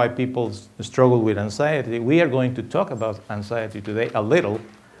reasons why people struggle with anxiety. We are going to talk about anxiety today a little,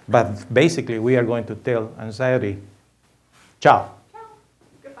 but basically we are going to tell anxiety, ciao.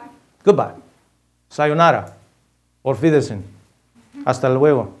 Goodbye. Goodbye. Sayonara. Auf Wiedersehen. Hasta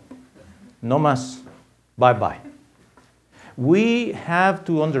luego. No más. Bye-bye. We have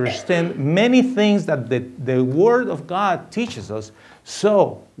to understand many things that the Word of God teaches us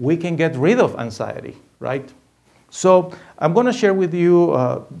so we can get rid of anxiety, right? So I'm going to share with you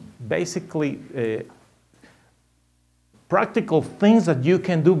basically practical things that you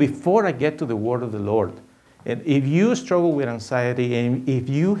can do before I get to the Word of the Lord. And if you struggle with anxiety and if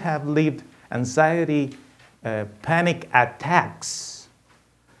you have lived anxiety panic attacks,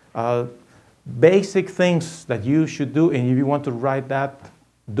 basic things that you should do, and if you want to write that,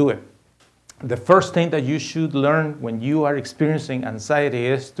 do it. The first thing that you should learn when you are experiencing anxiety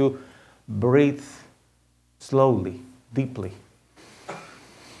is to breathe slowly, deeply.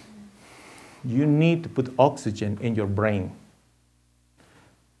 You need to put oxygen in your brain.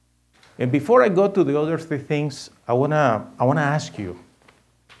 And before I go to the other three things, I wanna ask you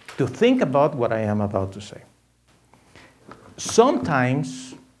to think about what I am about to say.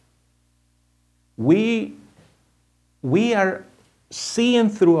 Sometimes we are seeing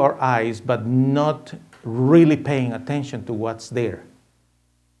through our eyes, but not really paying attention to what's there.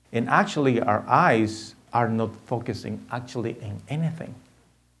 And actually, our eyes are not focusing actually in anything.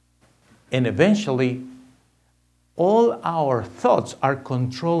 And eventually, all our thoughts are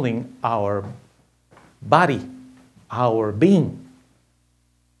controlling our body, our being.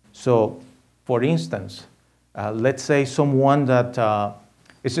 So, for instance, let's say someone that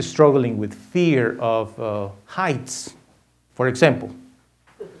is struggling with fear of heights, For example,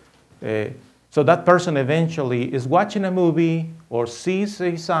 so that person eventually is watching a movie or sees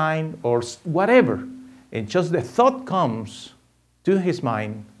a sign or whatever, and just the thought comes to his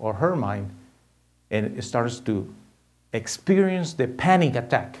mind or her mind, and it starts to experience the panic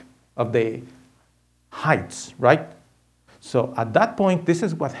attack of the heights, right? So at that point, this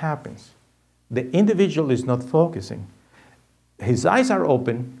is what happens. The individual is not focusing. His eyes are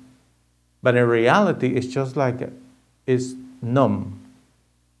open, but in reality, it's just like it's numb.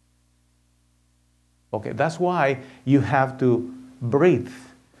 Okay, that's why you have to breathe.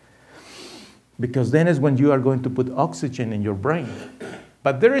 Because then is when you are going to put oxygen in your brain.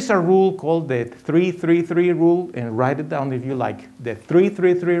 But there is a rule called the 3-3-3 rule, and write it down if you like. The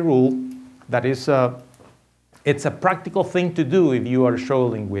 3-3-3 rule, that is, it's a practical thing to do if you are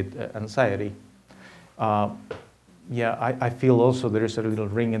struggling with anxiety. I feel also there is a little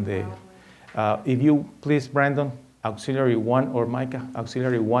ring in the... if you, please, Brandon, auxiliary 1, or Micah,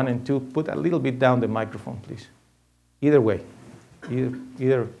 auxiliary 1 and 2, put a little bit down the microphone, please. Either way,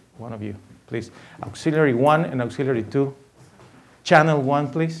 either one of you, please. Auxiliary 1 and auxiliary 2. Channel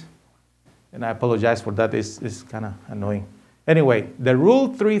 1, please. And I apologize for that, it's kind of annoying. Anyway, the rule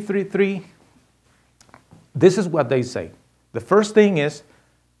 3-3-3, this is what they say. The first thing is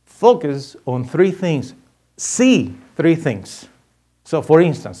focus on 3 things. See 3 things. So for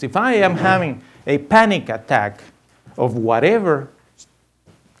instance, if I am having a panic attack of whatever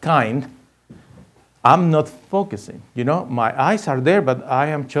kind, I'm not focusing. You know, my eyes are there, but I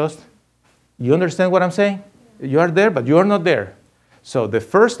am just, you understand what I'm saying? You are there, but you are not there. So the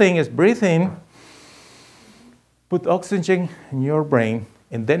first thing is breathe in, put oxygen in your brain,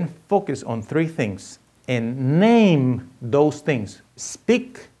 and then focus on 3 things. And name those things.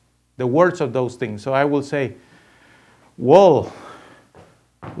 Speak the words of those things. So I will say, wall,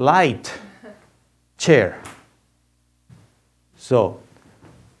 light, chair. So,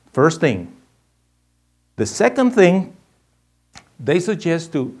 first thing. The second thing, they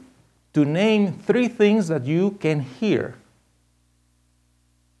suggest to name 3 things that you can hear.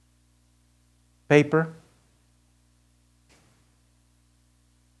 Paper.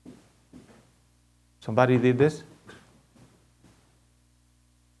 Somebody did this?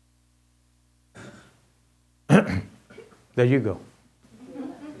 There you go.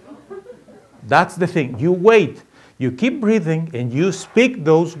 That's the thing. You wait. You keep breathing and you speak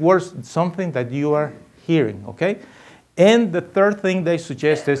those words, something that you are hearing, okay? And the third thing they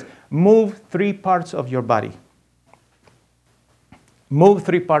suggest is move 3 parts of your body. Move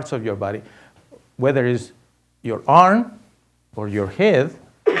 3 parts of your body, whether it's your arm or your head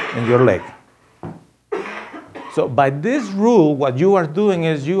and your leg. So by this rule, what you are doing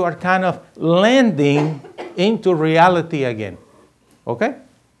is you are kind of landing into reality again. Okay?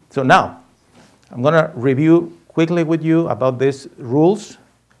 So now, I'm going to review quickly with you about these rules.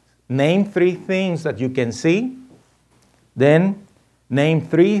 Name 3 things that you can see. Then name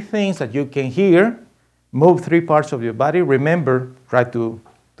 3 things that you can hear. Move 3 parts of your body. Remember, try to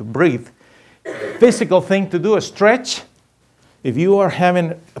breathe. Physical thing to do, stretch. If you are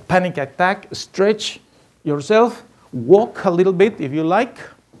having a panic attack, stretch yourself. Walk a little bit if you like.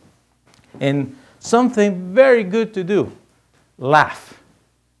 And something very good to do, laugh.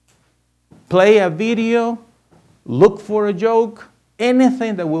 Play a video, look for a joke,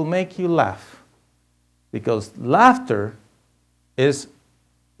 anything that will make you laugh. Because laughter is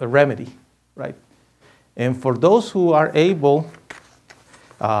a remedy, right? And for those who are able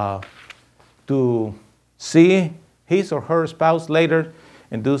to see his or her spouse later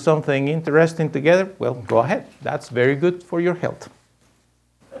and do something interesting together, well, go ahead. That's very good for your health.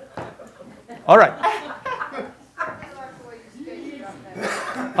 All right.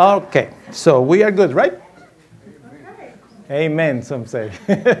 Okay, so we are good, right? Amen, some say.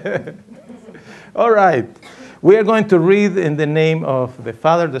 All right. We are going to read in the name of the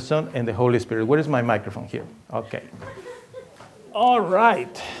Father, the Son, and the Holy Spirit. Where is my microphone here? Okay. All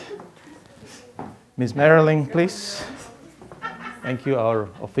right. Miss Marilyn, please. Thank you, our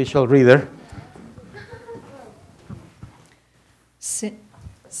official reader.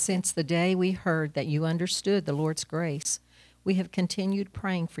 Since the day we heard that you understood the Lord's grace, we have continued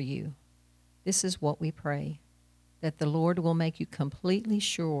praying for you. This is what we pray, that the Lord will make you completely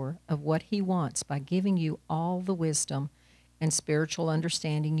sure of what He wants by giving you all the wisdom and spiritual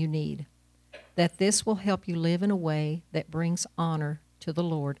understanding you need, that this will help you live in a way that brings honor to the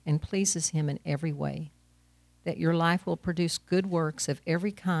Lord and pleases Him in every way, that your life will produce good works of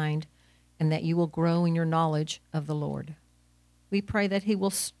every kind, and that you will grow in your knowledge of the Lord. We pray that He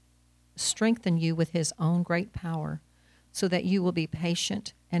will strengthen you with His own great power, so that you will be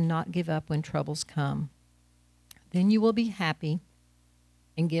patient and not give up when troubles come, Then you will be happy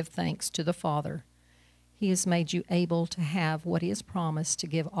and give thanks to the Father. He has made you able to have what he has promised to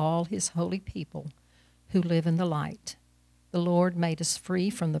give all his holy people who live in the light. The Lord made us free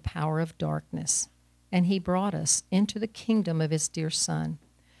from the power of darkness, and he brought us into the kingdom of his dear Son.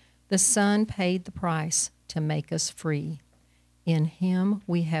 The Son paid the price to make us free. In him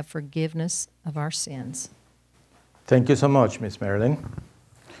we have forgiveness of our sins. Thank you so much, Miss Marilyn.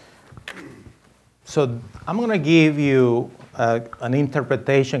 So I'm going to give you an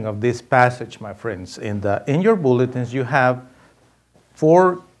interpretation of this passage, my friends. In your bulletins, you have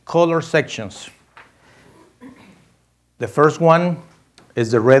 4 color sections. The first one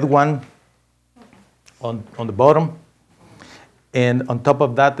is the red one on the bottom. And on top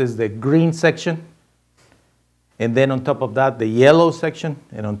of that is the green section. And then on top of that, the yellow section.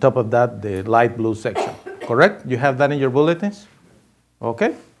 And on top of that, the light blue section. Correct? You have that in your bulletins?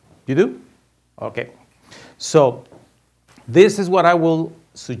 Okay? You do? Okay. So this is what I will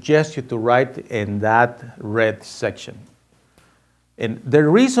suggest you to write in that red section. And the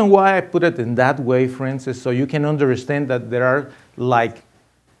reason why I put it in that way, friends, is so you can understand that there are like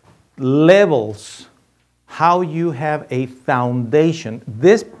levels, how you have a foundation.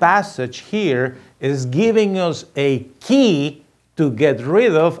 This passage here is giving us a key to get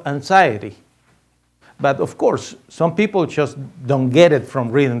rid of anxiety. But of course, some people just don't get it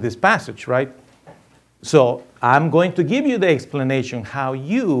from reading this passage, right? So I'm going to give you the explanation how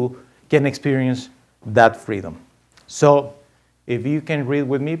you can experience that freedom. So if you can read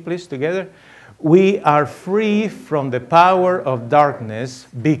with me, please, together. We are free from the power of darkness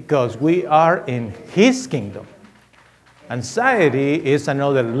because we are in his kingdom. Anxiety is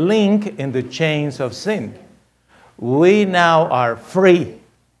another link in the chains of sin. We now are free.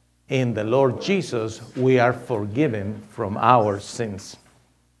 In the Lord Jesus, we are forgiven from our sins.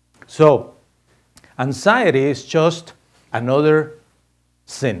 So, anxiety is just another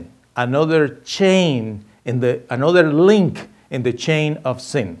sin, another chain, another link in the chain of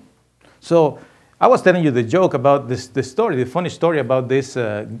sin. So, I was telling you the joke about the funny story about this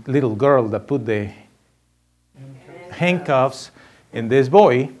little girl that put the handcuffs in this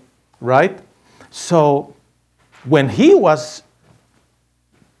boy, right? So, when he was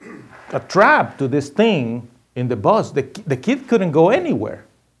trapped to this thing in the bus, the kid couldn't go anywhere.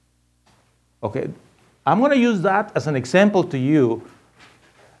 Okay, I'm going to use that as an example to you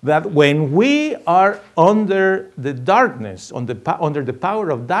that when we are under the darkness, under the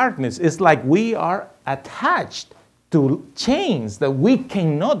power of darkness, it's like we are attached to chains that we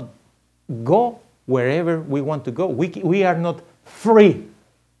cannot go wherever we want to go. We are not free.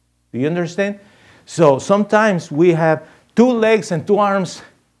 Do you understand? So sometimes we have 2 legs and 2 arms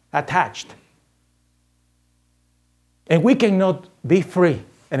attached. And we cannot be free,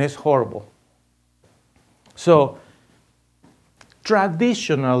 and it's horrible. So,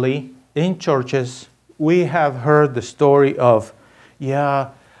 traditionally, in churches, we have heard the story of,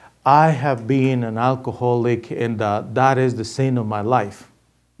 yeah, I have been an alcoholic, and that is the sin of my life.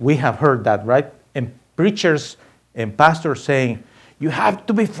 We have heard that, right? And preachers and pastors saying, you have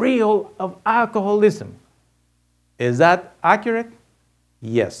to be free of alcoholism. Is that accurate?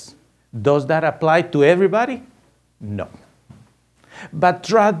 Yes. Does that apply to everybody? No. But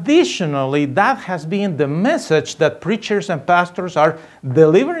traditionally, that has been the message that preachers and pastors are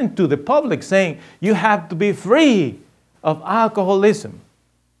delivering to the public, saying, you have to be free of alcoholism.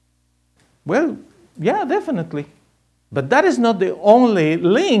 Well, yeah, definitely. But that is not the only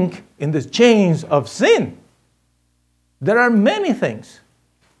link in the chains of sin. There are many things.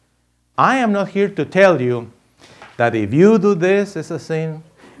 I am not here to tell you that if you do this, it's a sin.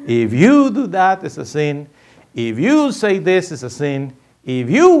 If you do that, it's a sin. If you say this, it's a sin. If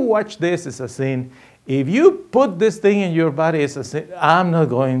you watch this, it's a sin. If you put this thing in your body, it's a sin. I'm not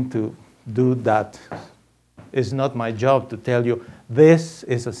going to do that. It's not my job to tell you this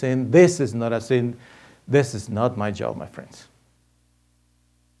is a sin, this is not a sin. This is not my job, my friends.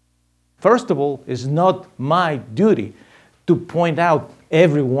 First of all, it's not my duty to point out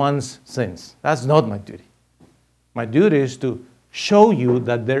everyone's sins. That's not my duty. My duty is to show you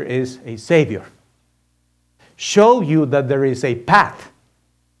that there is a Savior. Show you that there is a path.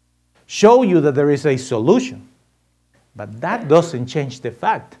 Show you that there is a solution. But that doesn't change the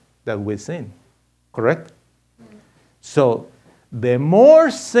fact that we sin. Correct? So, the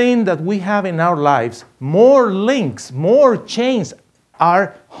more sin that we have in our lives, more links, more chains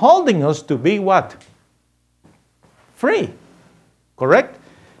are holding us to be what? Free. Correct?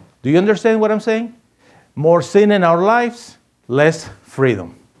 Do you understand what I'm saying? More sin in our lives, less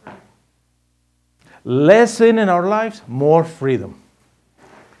freedom. Less sin in our lives, more freedom.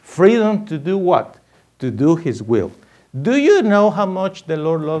 Freedom to do what? to do His will. Do you know how much the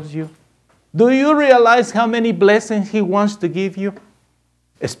Lord loves you? Do you realize how many blessings He wants to give you?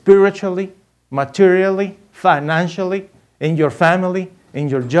 Spiritually, materially, financially, in your family, in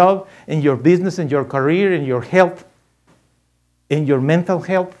your job, in your business, in your career, in your health, in your mental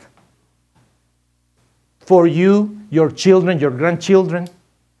health. For you, your children, your grandchildren.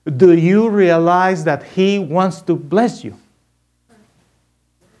 Do you realize that He wants to bless you?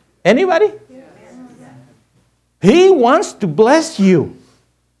 Anybody? He wants to bless you.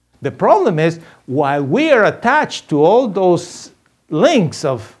 The problem is, while we are attached to all those links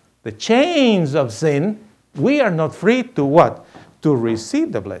of the chains of sin, we are not free to what? To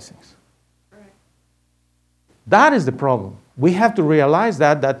receive the blessings. That is the problem. We have to realize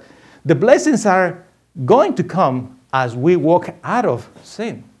that the blessings are going to come as we walk out of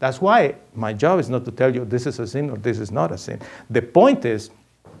sin. That's why my job is not to tell you this is a sin or this is not a sin. The point is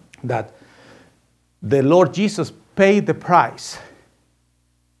that the Lord Jesus paid the price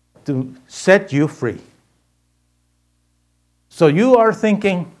to set you free. So you are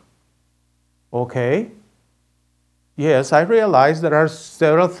thinking, okay, yes, I realize there are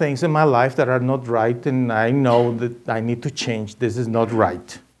several things in my life that are not right, and I know that I need to change. This is not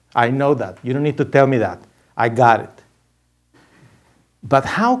right. I know that. You don't need to tell me that. I got it. But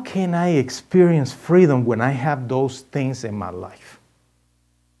how can I experience freedom when I have those things in my life?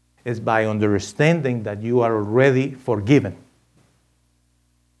 It's by understanding that you are already forgiven.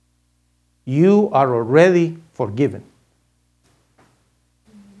 You are already forgiven.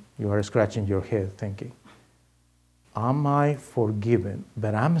 You are scratching your head thinking, am I forgiven,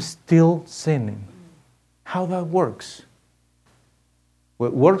 but I'm still sinning? How that works? Well,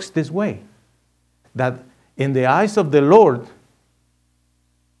 it works this way, that in the eyes of the Lord,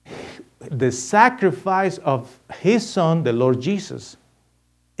 the sacrifice of His Son, the Lord Jesus,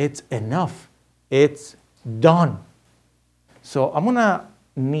 it's enough. It's done. So I'm going to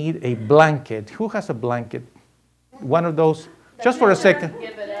need a blanket. Who has a blanket? One of those? Just for a second.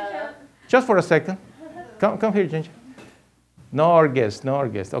 Just for a second. Come here, Ginger. No our guest.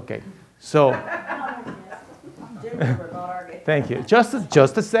 Okay. So, thank you.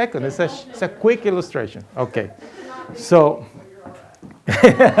 Just a second. It's a quick illustration. Okay. So,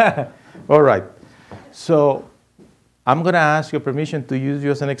 all right. So, I'm going to ask your permission to use you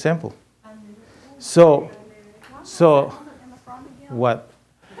as an example. So what?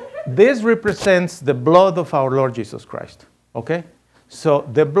 This represents the blood of our Lord Jesus Christ. Okay? So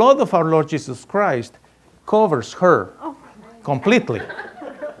the blood of our Lord Jesus Christ covers her completely.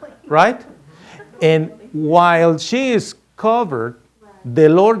 Right? And while she is covered, the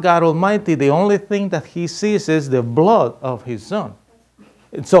Lord God Almighty, the only thing that He sees is the blood of His Son.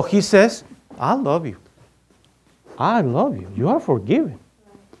 And so He says, I love you. I love you. You are forgiven.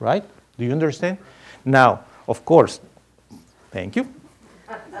 Right? Do you understand? Now, of course, thank you.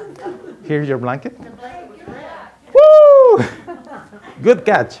 Here's your blanket. Woo! Good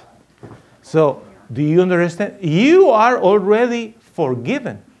catch. So, do you understand? You are already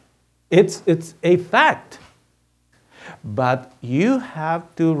forgiven. It's a fact. But you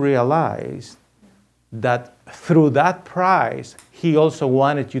have to realize that through that price, He also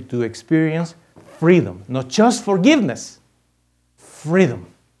wanted you to experience freedom. Not just forgiveness, freedom.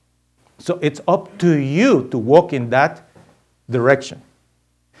 So it's up to you to walk in that direction.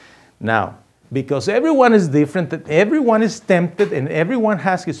 Now, because everyone is different, and everyone is tempted, and everyone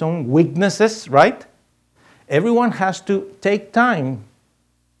has his own weaknesses, right? Everyone has to take time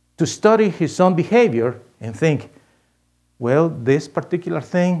to study his own behavior and think, well, this particular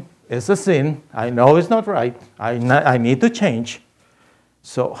thing is a sin. I know it's not right. I need to change.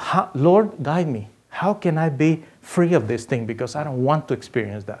 So, Lord, guide me. How can I be free of this thing? Because I don't want to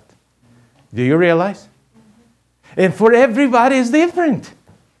experience that. Do you realize? And for everybody, it's different.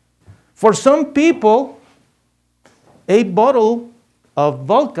 For some people, a bottle of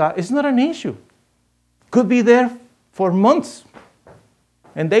vodka is not an issue. Could be there for months.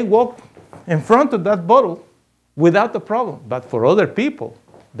 And they walk in front of that bottle without a problem. But for other people,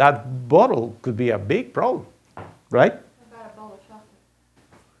 that bottle could be a big problem. Right? What about a bowl of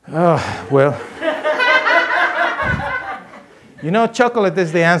chocolate? Well, you know, chocolate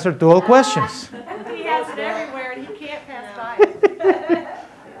is the answer to all questions. He has it everywhere and he can't pass by it.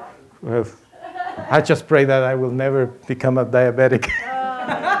 Well, I just pray that I will never become a diabetic. You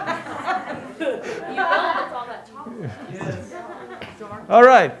will, it's all that chocolate. All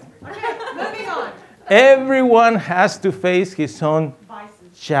right. Okay, moving on. Everyone has to face his own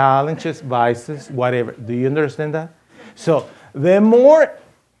challenges, vices, whatever. Do you understand that? So the more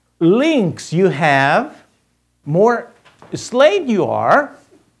links you have, more slave you are,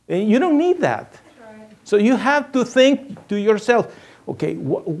 and you don't need that. So you have to think to yourself, okay,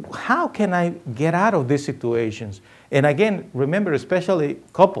 how can I get out of these situations? And again, remember, especially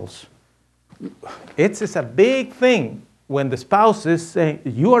couples, it's a big thing when the spouse is saying,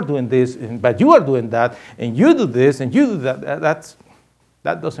 you are doing this, but you are doing that, and you do this, and you do that.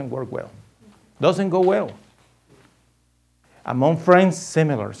 That doesn't work well. Doesn't go well. Among friends,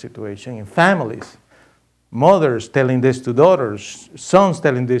 similar situation. In families, mothers telling this to daughters, sons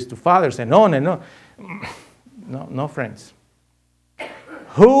telling this to fathers, and on and on. No, friends.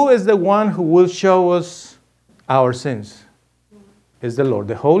 Who is the one who will show us our sins? It's the Lord.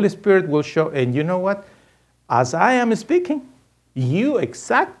 The Holy Spirit will show. And you know what? As I am speaking, you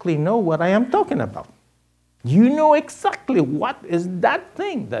exactly know what I am talking about. You know exactly what is that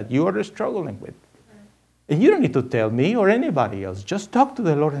thing that you are struggling with. And you don't need to tell me or anybody else. Just talk to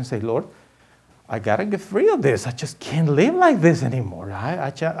the Lord and say, Lord, I got to get free of this. I just can't live like this anymore.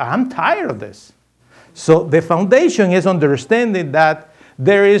 I'm tired of this. So the foundation is understanding that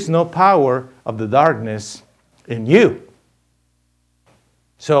there is no power of the darkness in you.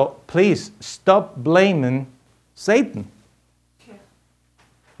 So please stop blaming Satan.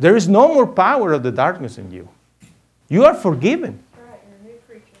 There is no more power of the darkness in you. You are forgiven. Right, you're a new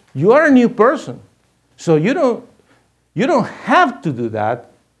creature. You are a new person. So you don't have to do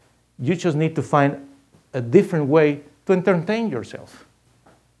that. You just need to find a different way to entertain yourself,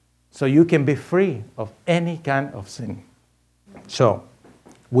 so you can be free of any kind of sin. So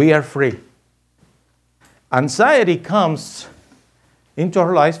we are free. Anxiety comes into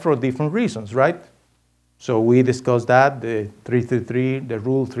our lives for different reasons, right? So we discussed that, the 333, the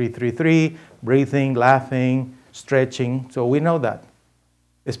rule 333, breathing, laughing, stretching. So we know that.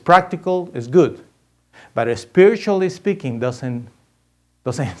 It's practical, it's good. But spiritually speaking, doesn't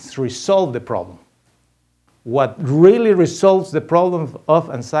resolve the problem. What really resolves the problem of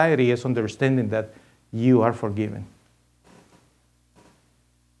anxiety is understanding that you are forgiven.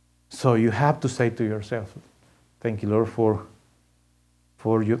 So you have to say to yourself, thank you, Lord, for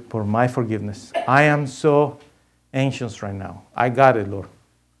my forgiveness. I am so anxious right now. I got it, Lord.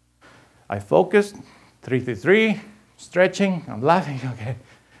 I focused, 333, stretching, I'm laughing.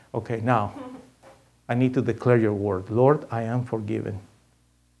 Okay, now I need to declare your word. Lord, I am forgiven.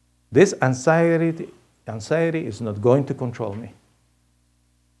 This anxiety is not going to control me.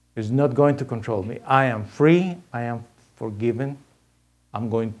 It's not going to control me. I am free. I am forgiven. I'm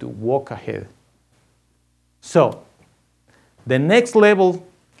going to walk ahead. So, the next level,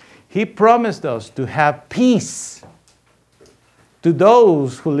 he promised us to have peace to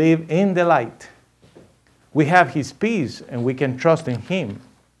those who live in the light. We have his peace and we can trust in him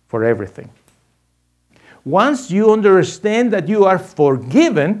for everything. Once you understand that you are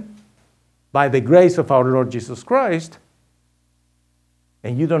forgiven by the grace of our Lord Jesus Christ,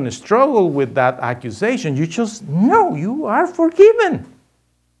 and you don't struggle with that accusation, you just know you are forgiven.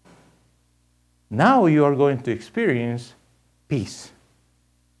 Now you are going to experience peace.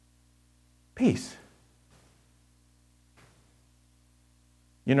 Peace.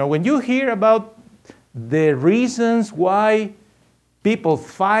 You know, when you hear about the reasons why people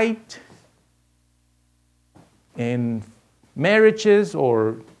fight in marriages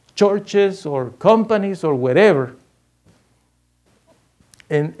or churches or companies or whatever,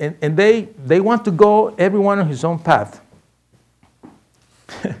 and they want to go everyone on his own path.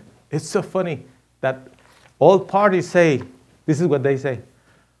 It's so funny that all parties say, this is what they say,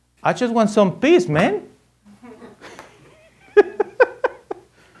 I just want some peace, man.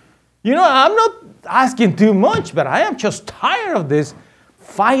 You know, I'm not asking too much, but I am just tired of this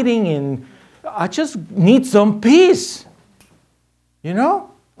fighting, and I just need some peace. You know?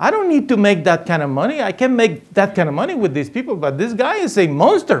 I don't need to make that kind of money. I can make that kind of money with these people, but this guy is a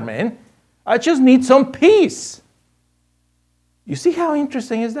monster, man. I just need some peace. You see how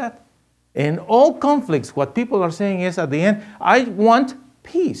interesting is that? In all conflicts, what people are saying is at the end, I want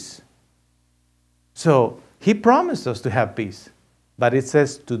peace. So he promised us to have peace, but it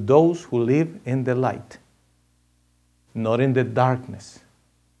says to those who live in the light, not in the darkness.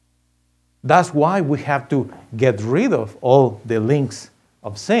 That's why we have to get rid of all the links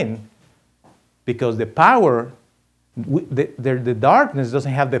of sin, because the power, the darkness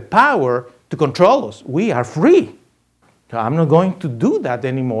doesn't have the power to control us. We are free. So I'm not going to do that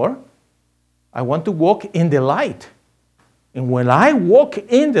anymore. I want to walk in the light. And when I walk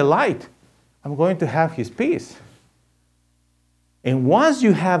in the light, I'm going to have his peace. And once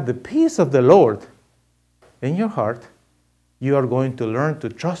you have the peace of the Lord in your heart, you are going to learn to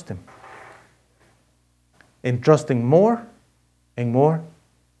trust him. And trusting more and more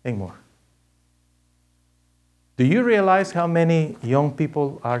and more. Do you realize how many young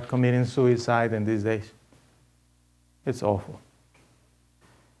people are committing suicide in these days? It's awful.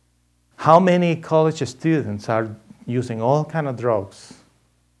 How many college students are using all kind of drugs?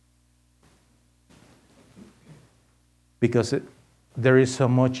 Because there is so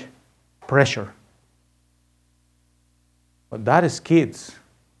much pressure. But that is kids.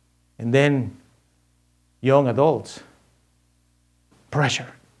 And then young adults.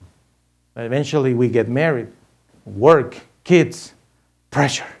 Pressure. Eventually we get married, work, kids,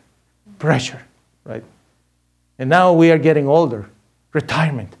 pressure, right? And now we are getting older,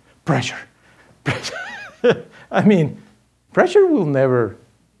 retirement, pressure. I mean, pressure will never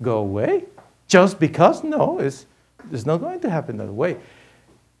go away just because, no, it's not going to happen that way.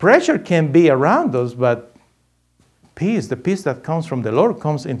 Pressure can be around us, but peace, the peace that comes from the Lord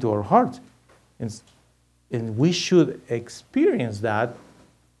comes into our hearts. And we should experience that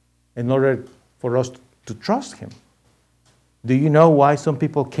in order for us to trust Him. Do you know why some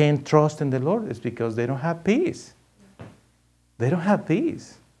people can't trust in the Lord? It's because they don't have peace. They don't have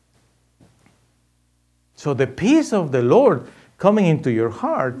peace. So the peace of the Lord coming into your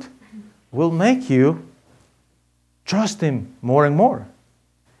heart will make you trust Him more and more.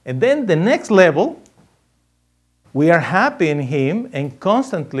 And then the next level, we are happy in Him and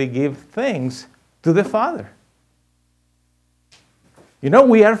constantly give thanks to the Father. You know,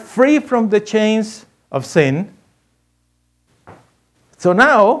 we are free from the chains of sin. So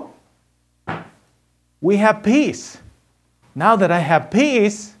now, we have peace. Now that I have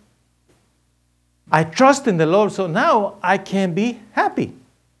peace, I trust in the Lord, so now I can be happy.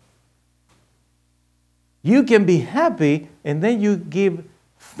 You can be happy, and then you give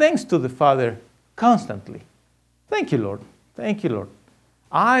thanks to the Father constantly. Thank you, Lord. Thank you, Lord.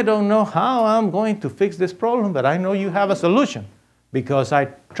 I don't know how I'm going to fix this problem, but I know you have a solution because I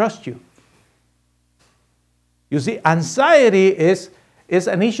trust you. You see, anxiety is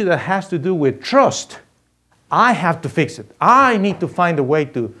an issue that has to do with trust. I have to fix it. I need to find a way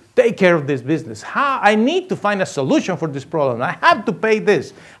to take care of this business. I need to find a solution for this problem. I have to pay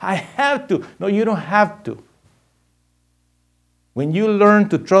this. I have to. No, you don't have to. When you learn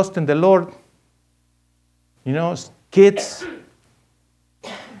to trust in the Lord, you know, kids,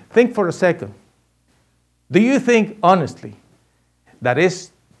 think for a second. Do you think, honestly, that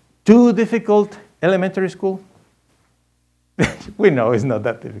is too difficult elementary school? We know it's not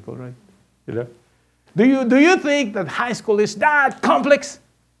that difficult, right? You know? Do you think that high school is that complex?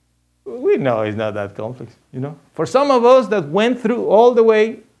 We know it's not that complex, you know. For some of us that went through all the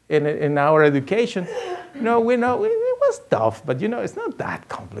way in our education, you know, we know it was tough, but you know, it's not that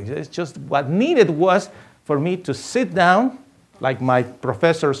complex. It's just what needed was for me to sit down, like my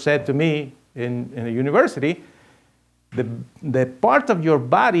professor said to me in the university, the part of your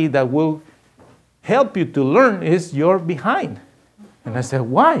body that will help you to learn is your behind. And I said,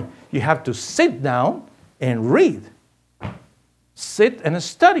 why? You have to sit down and read. Sit and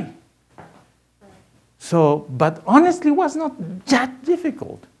study. So, but honestly, it was not that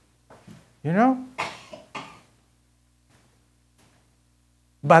difficult, you know?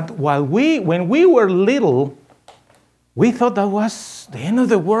 But when we were little, we thought that was the end of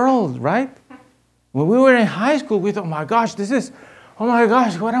the world, right? When we were in high school, we thought, oh my gosh,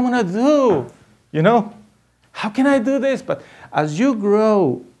 what am I going to do? You know, how can I do this? But as you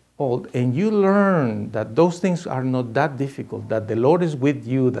grow old and you learn that those things are not that difficult, that the Lord is with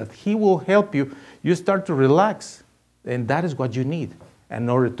you, that He will help you, you start to relax. And that is what you need in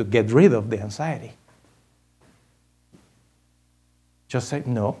order to get rid of the anxiety. Just say,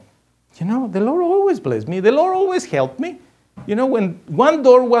 no, you know, the Lord always blessed me. The Lord always helped me. You know, when one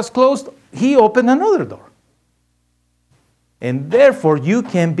door was closed, He opened another door. And therefore, you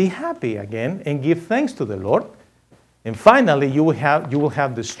can be happy again and give thanks to the Lord. And finally, you will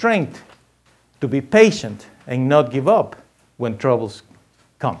have the strength to be patient and not give up when troubles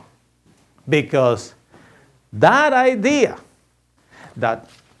come. Because that idea that,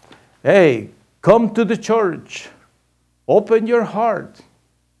 hey, come to the church, open your heart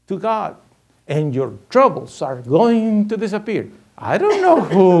to God, and your troubles are going to disappear. I don't know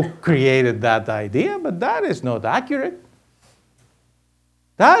who created that idea, but that is not accurate.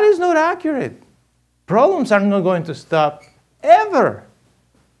 That is not accurate. Problems are not going to stop ever.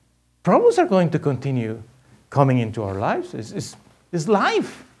 Problems are going to continue coming into our lives. It's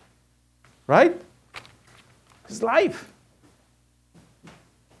life, right? It's life.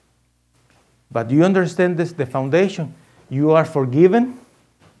 But do you understand this? The foundation. You are forgiven.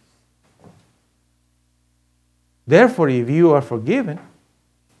 Therefore, if you are forgiven,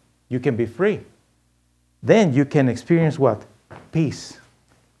 you can be free. Then you can experience what? Peace.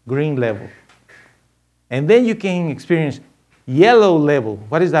 Green level. And then you can experience yellow level.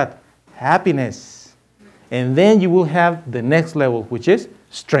 What is that? Happiness. And then you will have the next level, which is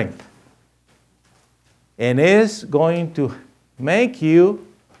strength. And it's going to make you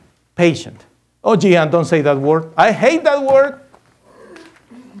patient. Oh, Gian, don't say that word. I hate that word.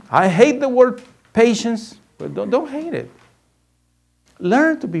 I hate the word patience, but don't hate it.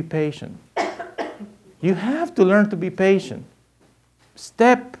 Learn to be patient. You have to learn to be patient.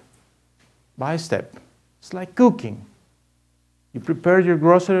 Step by step. It's like cooking. You prepare your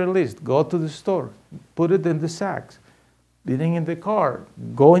grocery list, go to the store, put it in the sacks, getting in the car,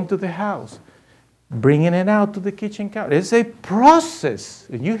 go into the house, bringing it out to the kitchen counter. It's a process.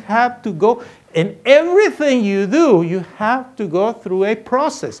 You have to go, and everything you do, you have to go through a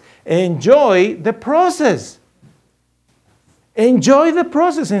process. Enjoy the process. Enjoy the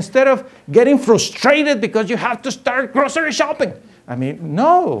process instead of getting frustrated because you have to start grocery shopping. I mean,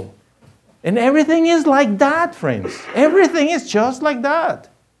 no. And everything is like that, friends. Everything is just like that.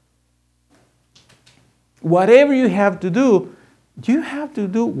 Whatever you have to do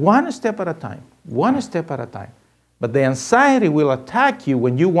one step at a time. One step at a time. But the anxiety will attack you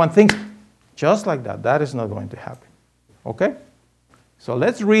when you want things just like that. That is not going to happen. Okay? So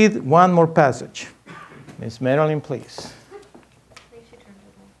let's read one more passage. Miss Marilyn, please.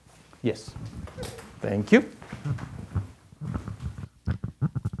 Yes. Thank you.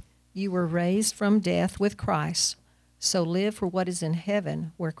 You were raised from death with Christ, so live for what is in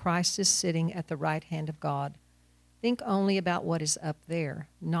heaven, where Christ is sitting at the right hand of God. Think only about what is up there,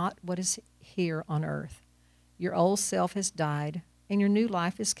 not what is here on earth. Your old self has died, and your new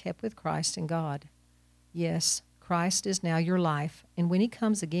life is kept with Christ in God. Yes, Christ is now your life, and when he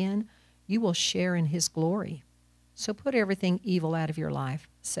comes again, you will share in his glory. So put everything evil out of your life,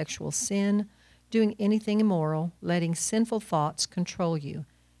 sexual sin, doing anything immoral, letting sinful thoughts control you,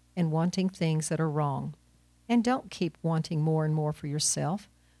 and wanting things that are wrong. And don't keep wanting more and more for yourself,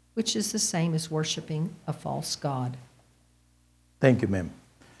 which is the same as worshiping a false god. Thank you, ma'am.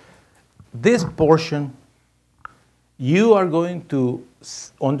 This portion, you are going to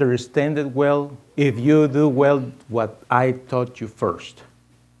understand it well if you do well what I taught you first.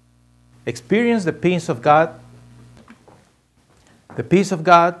 Experience the peace of God,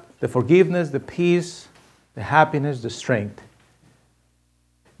 the forgiveness, the peace, the happiness, the strength.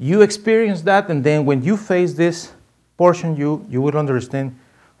 You experience that, and then when you face this portion, you will understand,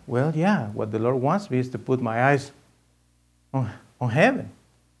 well, yeah, what the Lord wants me is to put my eyes on heaven,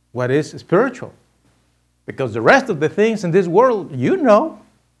 what is spiritual. Because the rest of the things in this world, you know.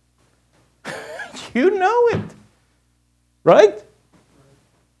 You know it. Right?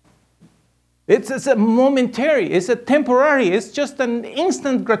 It's a momentary, it's a temporary, it's just an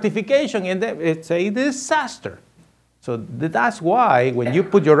instant gratification, and it's a disaster. So that's why when you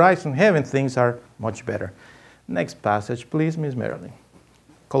put your eyes on heaven, things are much better. Next passage, please, Miss Marilyn.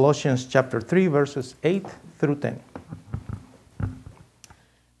 Colossians chapter 3, verses 8 through 10.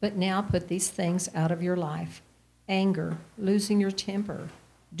 But now put these things out of your life: anger, losing your temper,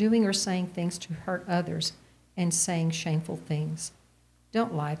 doing or saying things to hurt others, and saying shameful things.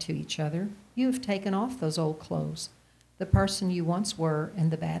 Don't lie to each other. You have taken off those old clothes, the person you once were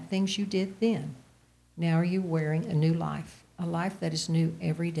and the bad things you did then. Now are you wearing a new life, a life that is new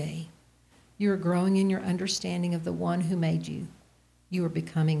every day. You are growing in your understanding of the one who made you. You are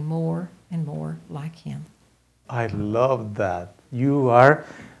becoming more and more like him. I love that. You are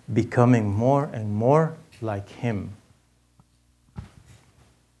becoming more and more like him.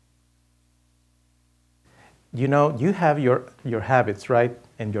 You know, you have your habits, right?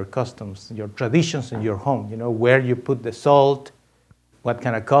 And your customs, your traditions in your home. You know, where you put the salt, what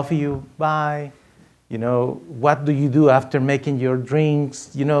kind of coffee you buy. You know, what do you do after making your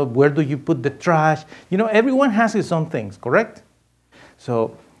drinks? You know, where do you put the trash? You know, everyone has his own things, correct?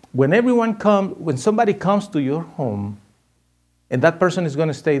 So when somebody comes to your home, and that person is going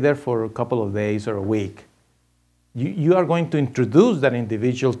to stay there for a couple of days or a week, you are going to introduce that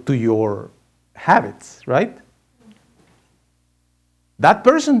individual to your habits, right? That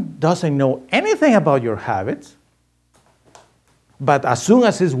person doesn't know anything about your habits, but as soon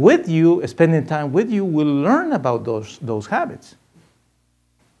as he's with you, spending time with you, will learn about those habits.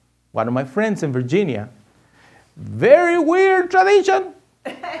 One of my friends in Virginia, very weird tradition.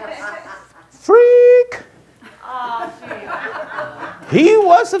 Freak. He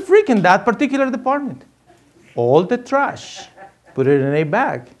was a freak in that particular department. All the trash, put it in a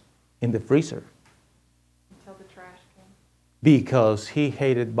bag in the freezer. Until the trash came. Because he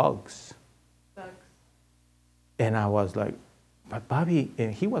hated bugs. Bugs. And I was like, but Bobby,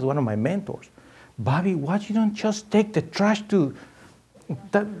 and he was one of my mentors. Bobby, why you don't just take the trash to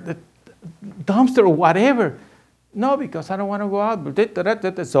the dumpster or whatever? No, because I don't want to go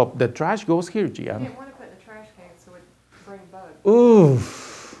out. So the trash goes here, Gian. You didn't want to put in the ooh,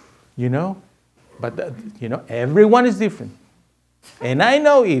 but everyone is different. And I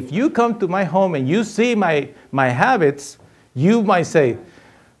know if you come to my home and you see my habits, you might say,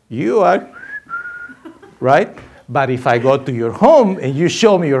 you are, right? But if I go to your home and you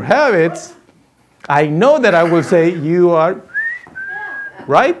show me your habits, I know that I will say, you are,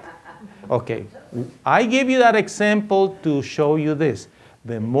 right? Okay, I give you that example to show you this.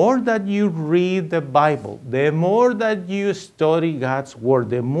 The more that you read the Bible, the more that you study God's Word,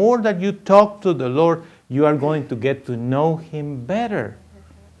 the more that you talk to the Lord, you are going to get to know Him better.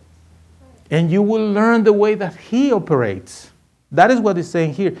 And you will learn the way that He operates. That is what it's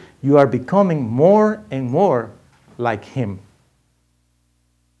saying here. You are becoming more and more like Him.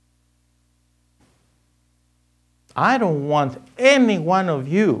 I don't want any one of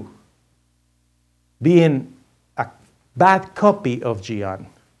you being a bad copy of Gian.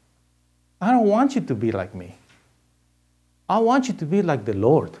 I don't want you to be like me. I want you to be like the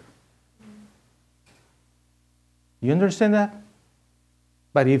Lord. You understand that?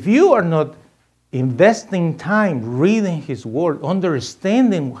 But if you are not investing time reading His Word,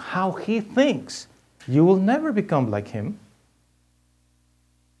 understanding how He thinks, you will never become like Him.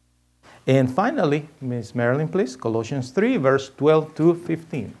 And finally, Ms. Marilyn, please, Colossians 3, verse 12 to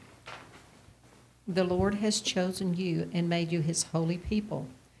 15. The Lord has chosen you and made you His holy people.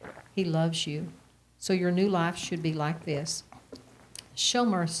 He loves you. So your new life should be like this. Show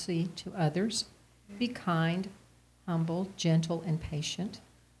mercy to others. Be kind, humble, gentle, and patient.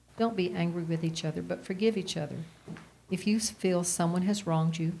 Don't be angry with each other, but forgive each other. If you feel someone has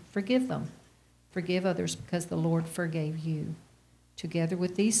wronged you, forgive them. Forgive others because the Lord forgave you. Together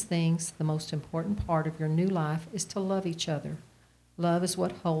with these things, the most important part of your new life is to love each other. Love is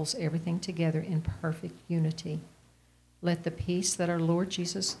what holds everything together in perfect unity. Let the peace that our Lord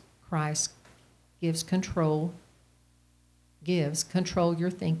Jesus Christ gives control your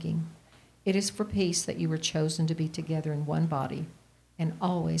thinking. It is for peace that you were chosen to be together in one body, and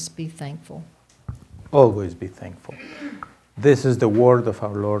always be thankful. Always be thankful. This is the word of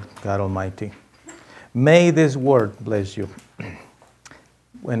our Lord God Almighty. May this word bless you.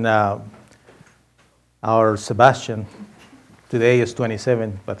 When our Sebastian, today is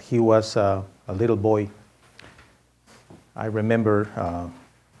 27, but he was a little boy, I remember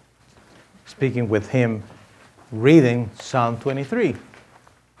speaking with him, reading Psalm 23.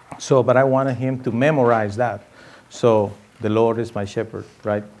 But I wanted him to memorize that. So, the Lord is my shepherd,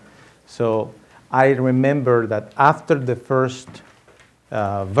 right? So, I remember that after the first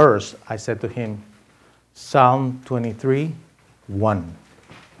verse, I said to him, Psalm 23, 1.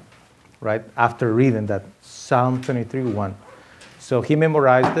 Right? After reading that, Psalm 23, 1. So he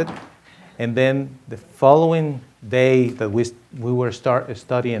memorized it, and then the following day that we were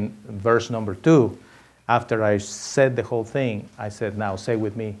studying verse number 2, after I said the whole thing, I said, now say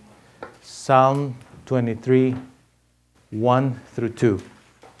with me, Psalm 23, 1 through 2.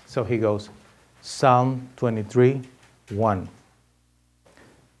 So he goes, Psalm 23, 1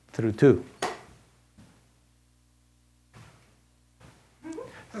 through 2.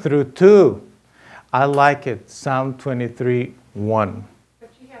 Through 2. I like it. Psalm 23, 1. But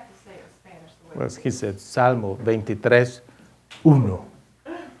you have to say it in Spanish the way Well, he said, Salmo 23, 1.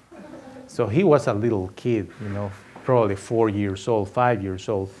 So he was a little kid, probably 4 years old, 5 years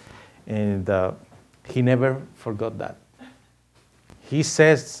old. And he never forgot that. He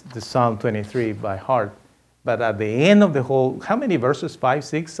says the Psalm 23 by heart. But at the end of the whole, how many verses? 5,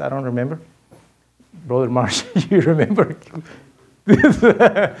 6? I don't remember. Brother Marsh, you remember?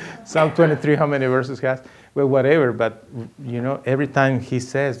 Psalm 23, how many verses has? Well, whatever, but every time he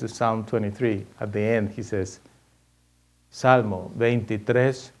says the Psalm 23, at the end he says, Salmo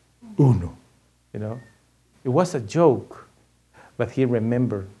 23, 1. It was a joke, but he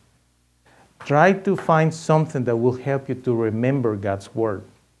remembered. Try to find something that will help you to remember God's word.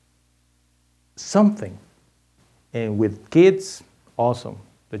 Something. And with kids, awesome.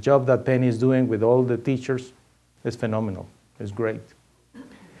 The job that Penny is doing with all the teachers is phenomenal. It's great.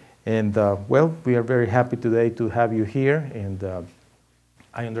 And, we are very happy today to have you here. And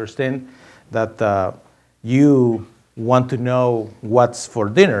I understand that you want to know what's for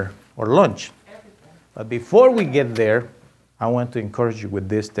dinner or lunch. But before we get there, I want to encourage you with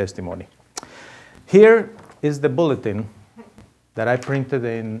this testimony. Here is the bulletin that I printed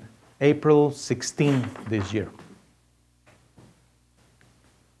in April 16 this year.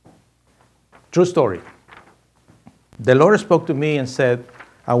 True story. The Lord spoke to me and said,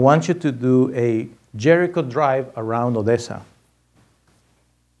 I want you to do a Jericho drive around Odessa.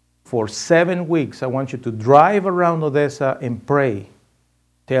 For 7 weeks, I want you to drive around Odessa and pray.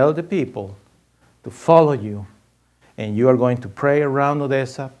 Tell the people to follow you and you are going to pray around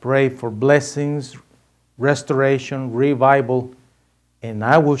Odessa, pray for blessings, restoration, revival, and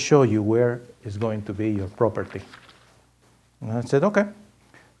I will show you where is going to be your property. And I said, okay.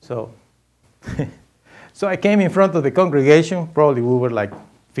 So, so I came in front of the congregation. Probably we were like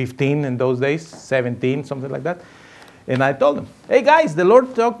 15 in those days, 17, something like that. And I told them, hey guys, the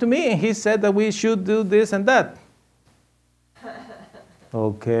Lord talked to me and he said that we should do this and that.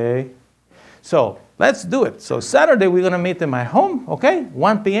 Okay. So let's do it. So Saturday we're going to meet in my home, okay?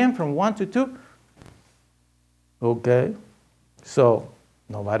 1 p.m. from 1 to 2. Okay. So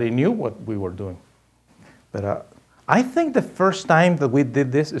nobody knew what we were doing. But I think the first time that we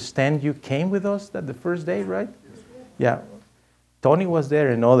did this, Stan, you came with us that the first day, right? Yeah. Tony was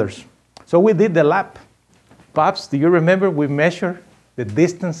there and others. So we did the lap. Pops, do you remember we measured the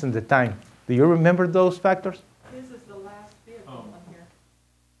distance and the time? Do you remember those factors? This is the last vehicle on here.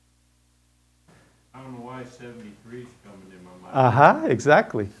 I don't know why 73 is coming in my mind.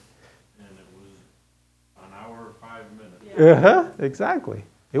 Exactly. And it was an hour or 5 minutes. Yeah. Exactly.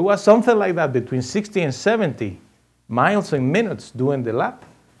 It was something like that, between 60 and 70 miles and minutes doing the lap.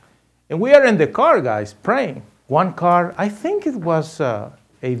 And we are in the car, guys, praying. One car, I think it was a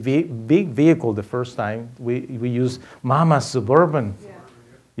big vehicle the first time. We used Mama's Suburban.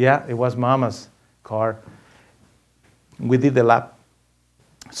 Yeah, it was Mama's car. We did the lap.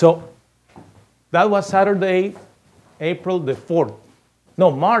 So that was Saturday, April the 4th.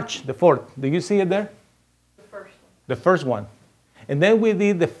 No, March the 4th. Do you see it there? The first one. The first one. And then we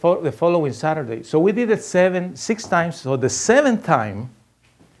did the following Saturday. So we did it 6 times. So the 7th time,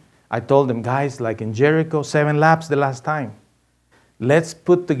 I told them, guys, like in Jericho, 7 laps the last time. Let's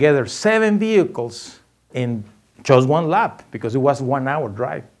put together 7 vehicles in just 1 lap, because it was 1 hour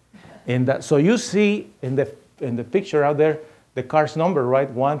drive. And so you see in the picture out there, the car's number, right?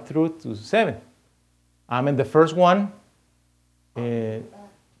 1 through to 7. I'm in the first one.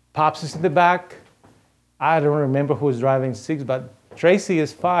 Pops is in the back. I don't remember who's driving 6, but Tracy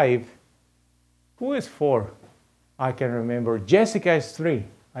is 5. Who is 4? I can remember. Jessica is 3.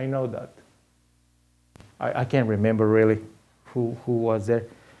 I know that. I can't remember really who was there.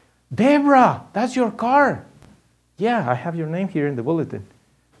 Deborah, that's your car. Yeah, I have your name here in the bulletin.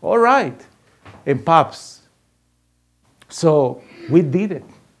 All right. And Pops. So we did it.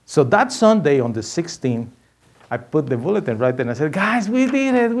 So that Sunday on the 16th, I put the bulletin right there and I said, guys, we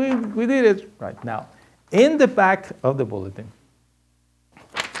did it. We did it. Right now, in the back of the bulletin,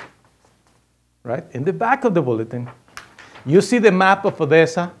 right? In the back of the bulletin, you see the map of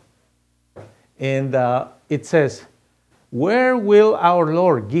Odessa, and it says, where will our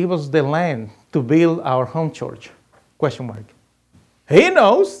Lord give us the land to build our home church? Question mark. He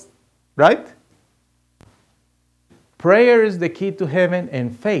knows, right? Prayer is the key to heaven,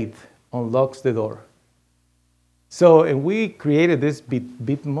 and faith unlocks the door. So, and we created this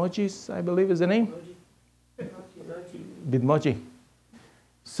Bitmojis, I believe is the name. Bitmoji.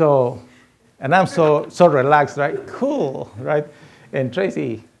 So, and I'm so relaxed, right? Cool, right? And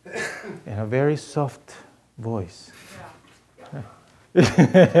Tracy, in a very soft voice,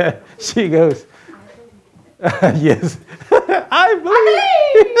 she goes, yes, I believe.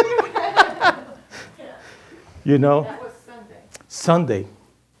 You know, That was Sunday,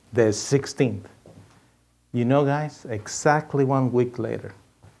 the 16th. You know, guys, exactly 1 week later,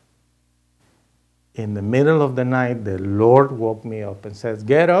 in the middle of the night, the Lord woke me up and says,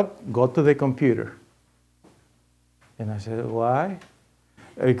 get up, go to the computer. And I said, why?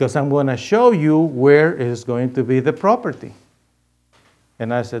 Because I'm going to show you where is going to be the property.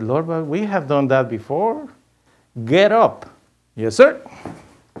 And I said, Lord, but we have done that before. Get up. Yes, sir.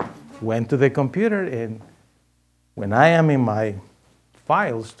 Went to the computer, and when I am in my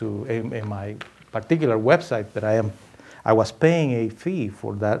files in my particular website that I was paying a fee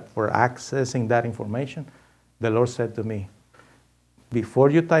for that, for accessing that information, the Lord said to me, before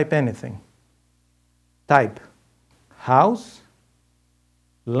you type anything, type house,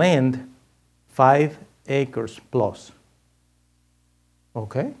 land, 5 acres plus.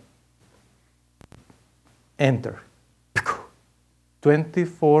 Okay? Enter.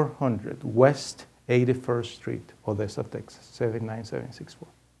 2400 West 81st Street, Odessa, Texas, 79764.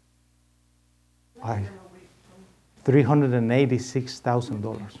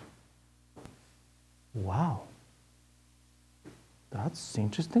 $386,000. Wow. That's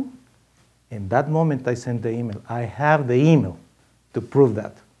interesting. In that moment, I sent the email. I have the email to prove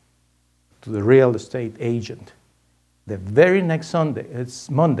that to the real estate agent. The very next Sunday, it's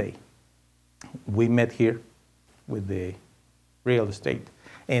Monday, we met here with the real estate.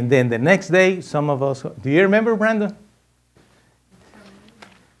 And then the next day, some of us, do you remember, Brandon?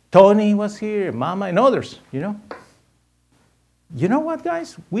 Tony was here, Mama, and others, you know. You know what,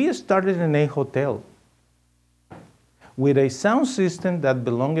 guys? We started in a hotel with a sound system that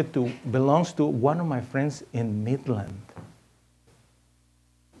belongs to one of my friends in Midland.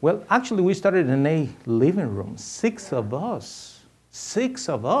 Well, actually, we started in a living room, 6 of us. 6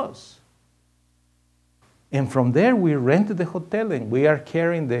 of us. And from there, we rented the hotel, and we are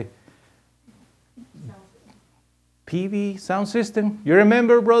carrying the PV sound system. You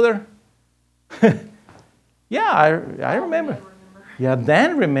remember, brother? Yeah, I remember. Yeah,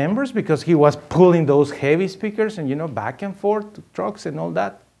 Dan remembers because he was pulling those heavy speakers and, back and forth to trucks and all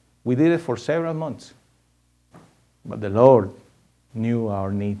that. We did it for several months. But the Lord knew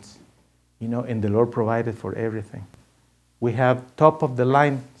our needs, and the Lord provided for everything. We have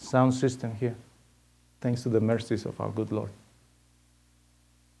top-of-the-line sound system here, thanks to the mercies of our good Lord.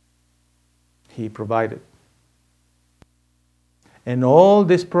 He provided. And all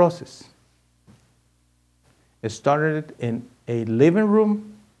this process, it started in a living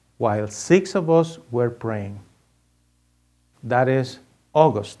room while 6 of us were praying. That is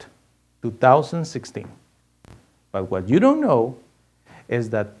August 2016. But what you don't know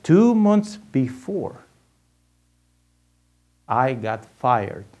is that 2 months before, I got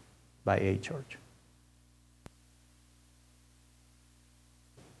fired by a church.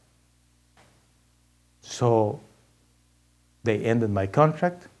 So they ended my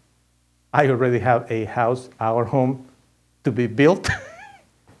contract. I already have a house, our home, to be built.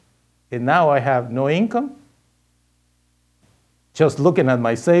 And now I have no income. Just looking at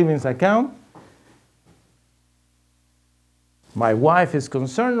my savings account. My wife is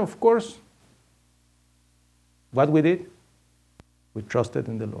concerned, of course. What we did? We trusted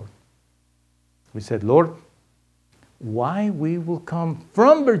in the Lord. We said, Lord, why we will come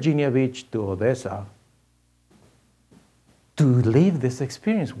from Virginia Beach to Odessa to live this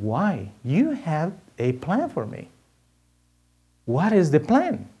experience? Why? You have a plan for me. What is the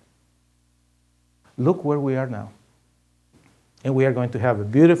plan? Look where we are now. And we are going to have a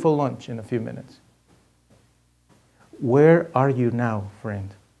beautiful lunch in a few minutes. Where are you now, friend?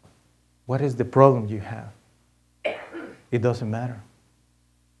 What is the problem you have? It doesn't matter.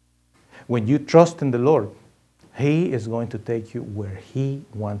 When you trust in the Lord, He is going to take you where He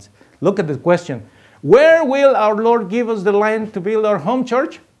wants. Look at the question. Where will our Lord give us the land to build our home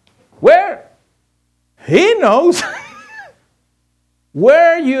church? Where? He knows.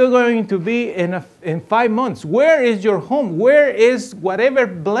 Where you're going to be in 5 months. Where is your home? Where is whatever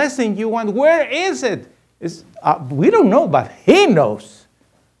blessing you want? Where is it? We don't know, but He knows.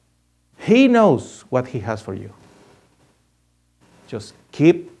 He knows what He has for you. Just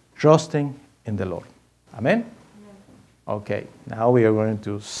keep trusting in the Lord. Amen? Okay, now we are going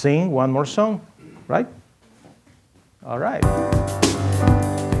to sing one more song, right? All right.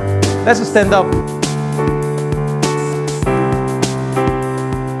 Let's stand up.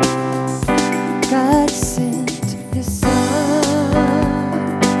 God sent His Son.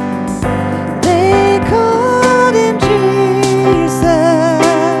 They called Him Jesus.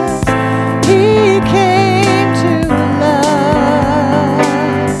 He came to love,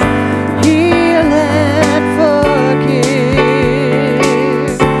 heal and forgive.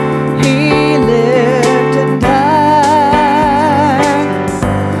 He lived and died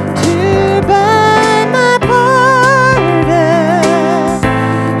to buy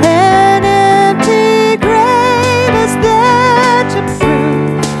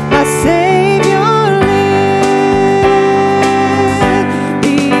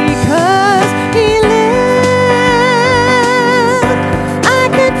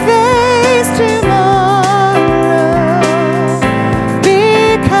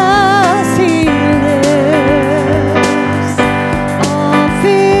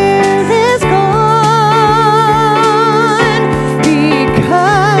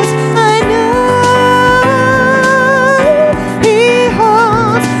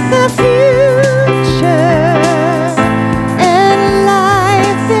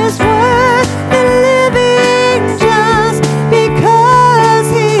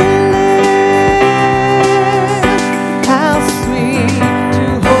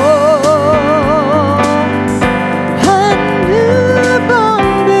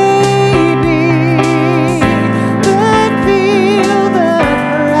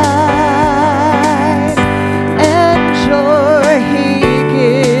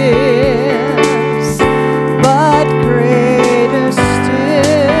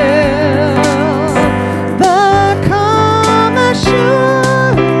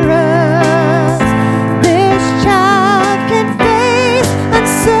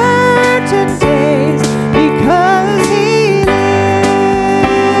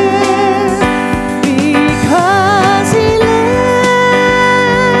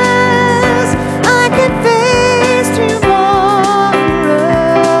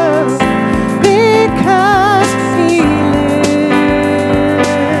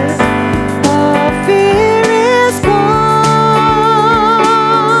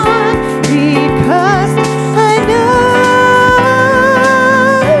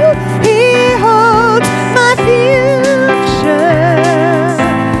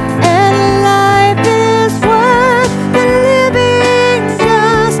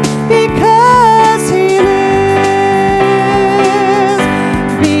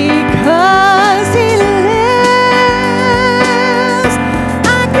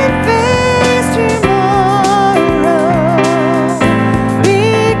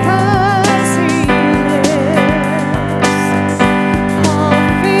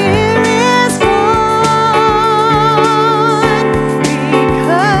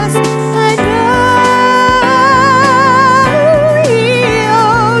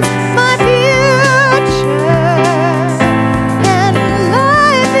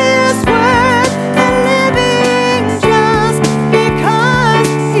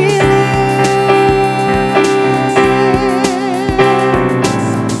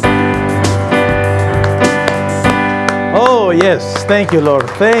Yes, thank you, Lord.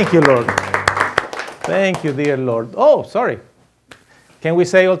 Thank you, Lord. Thank you, dear Lord. Oh, sorry. Can we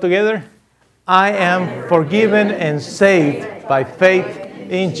say all together? I am forgiven and saved by faith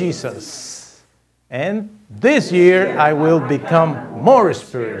in Jesus. And this year I will become more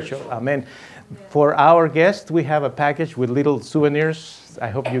spiritual. Amen. For our guests, we have a package with little souvenirs. I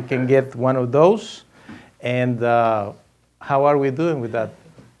hope you can get one of those. And how are we doing with that?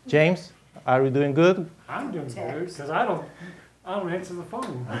 James, are we doing good? I'm doing good, because I don't answer the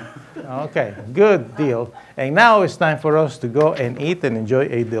phone. Okay, good deal. And now it's time for us to go and eat and enjoy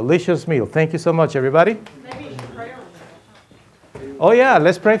a delicious meal. Thank you so much, everybody. Maybe you should pray over that. Oh, yeah,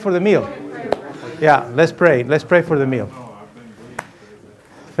 let's pray for the meal. Yeah, let's pray. Let's pray for the meal.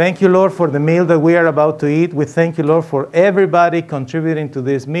 Thank you, Lord, for the meal that we are about to eat. We thank you, Lord, for everybody contributing to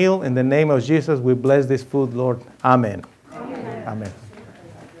this meal. In the name of Jesus, we bless this food, Lord. Amen. Amen. Amen.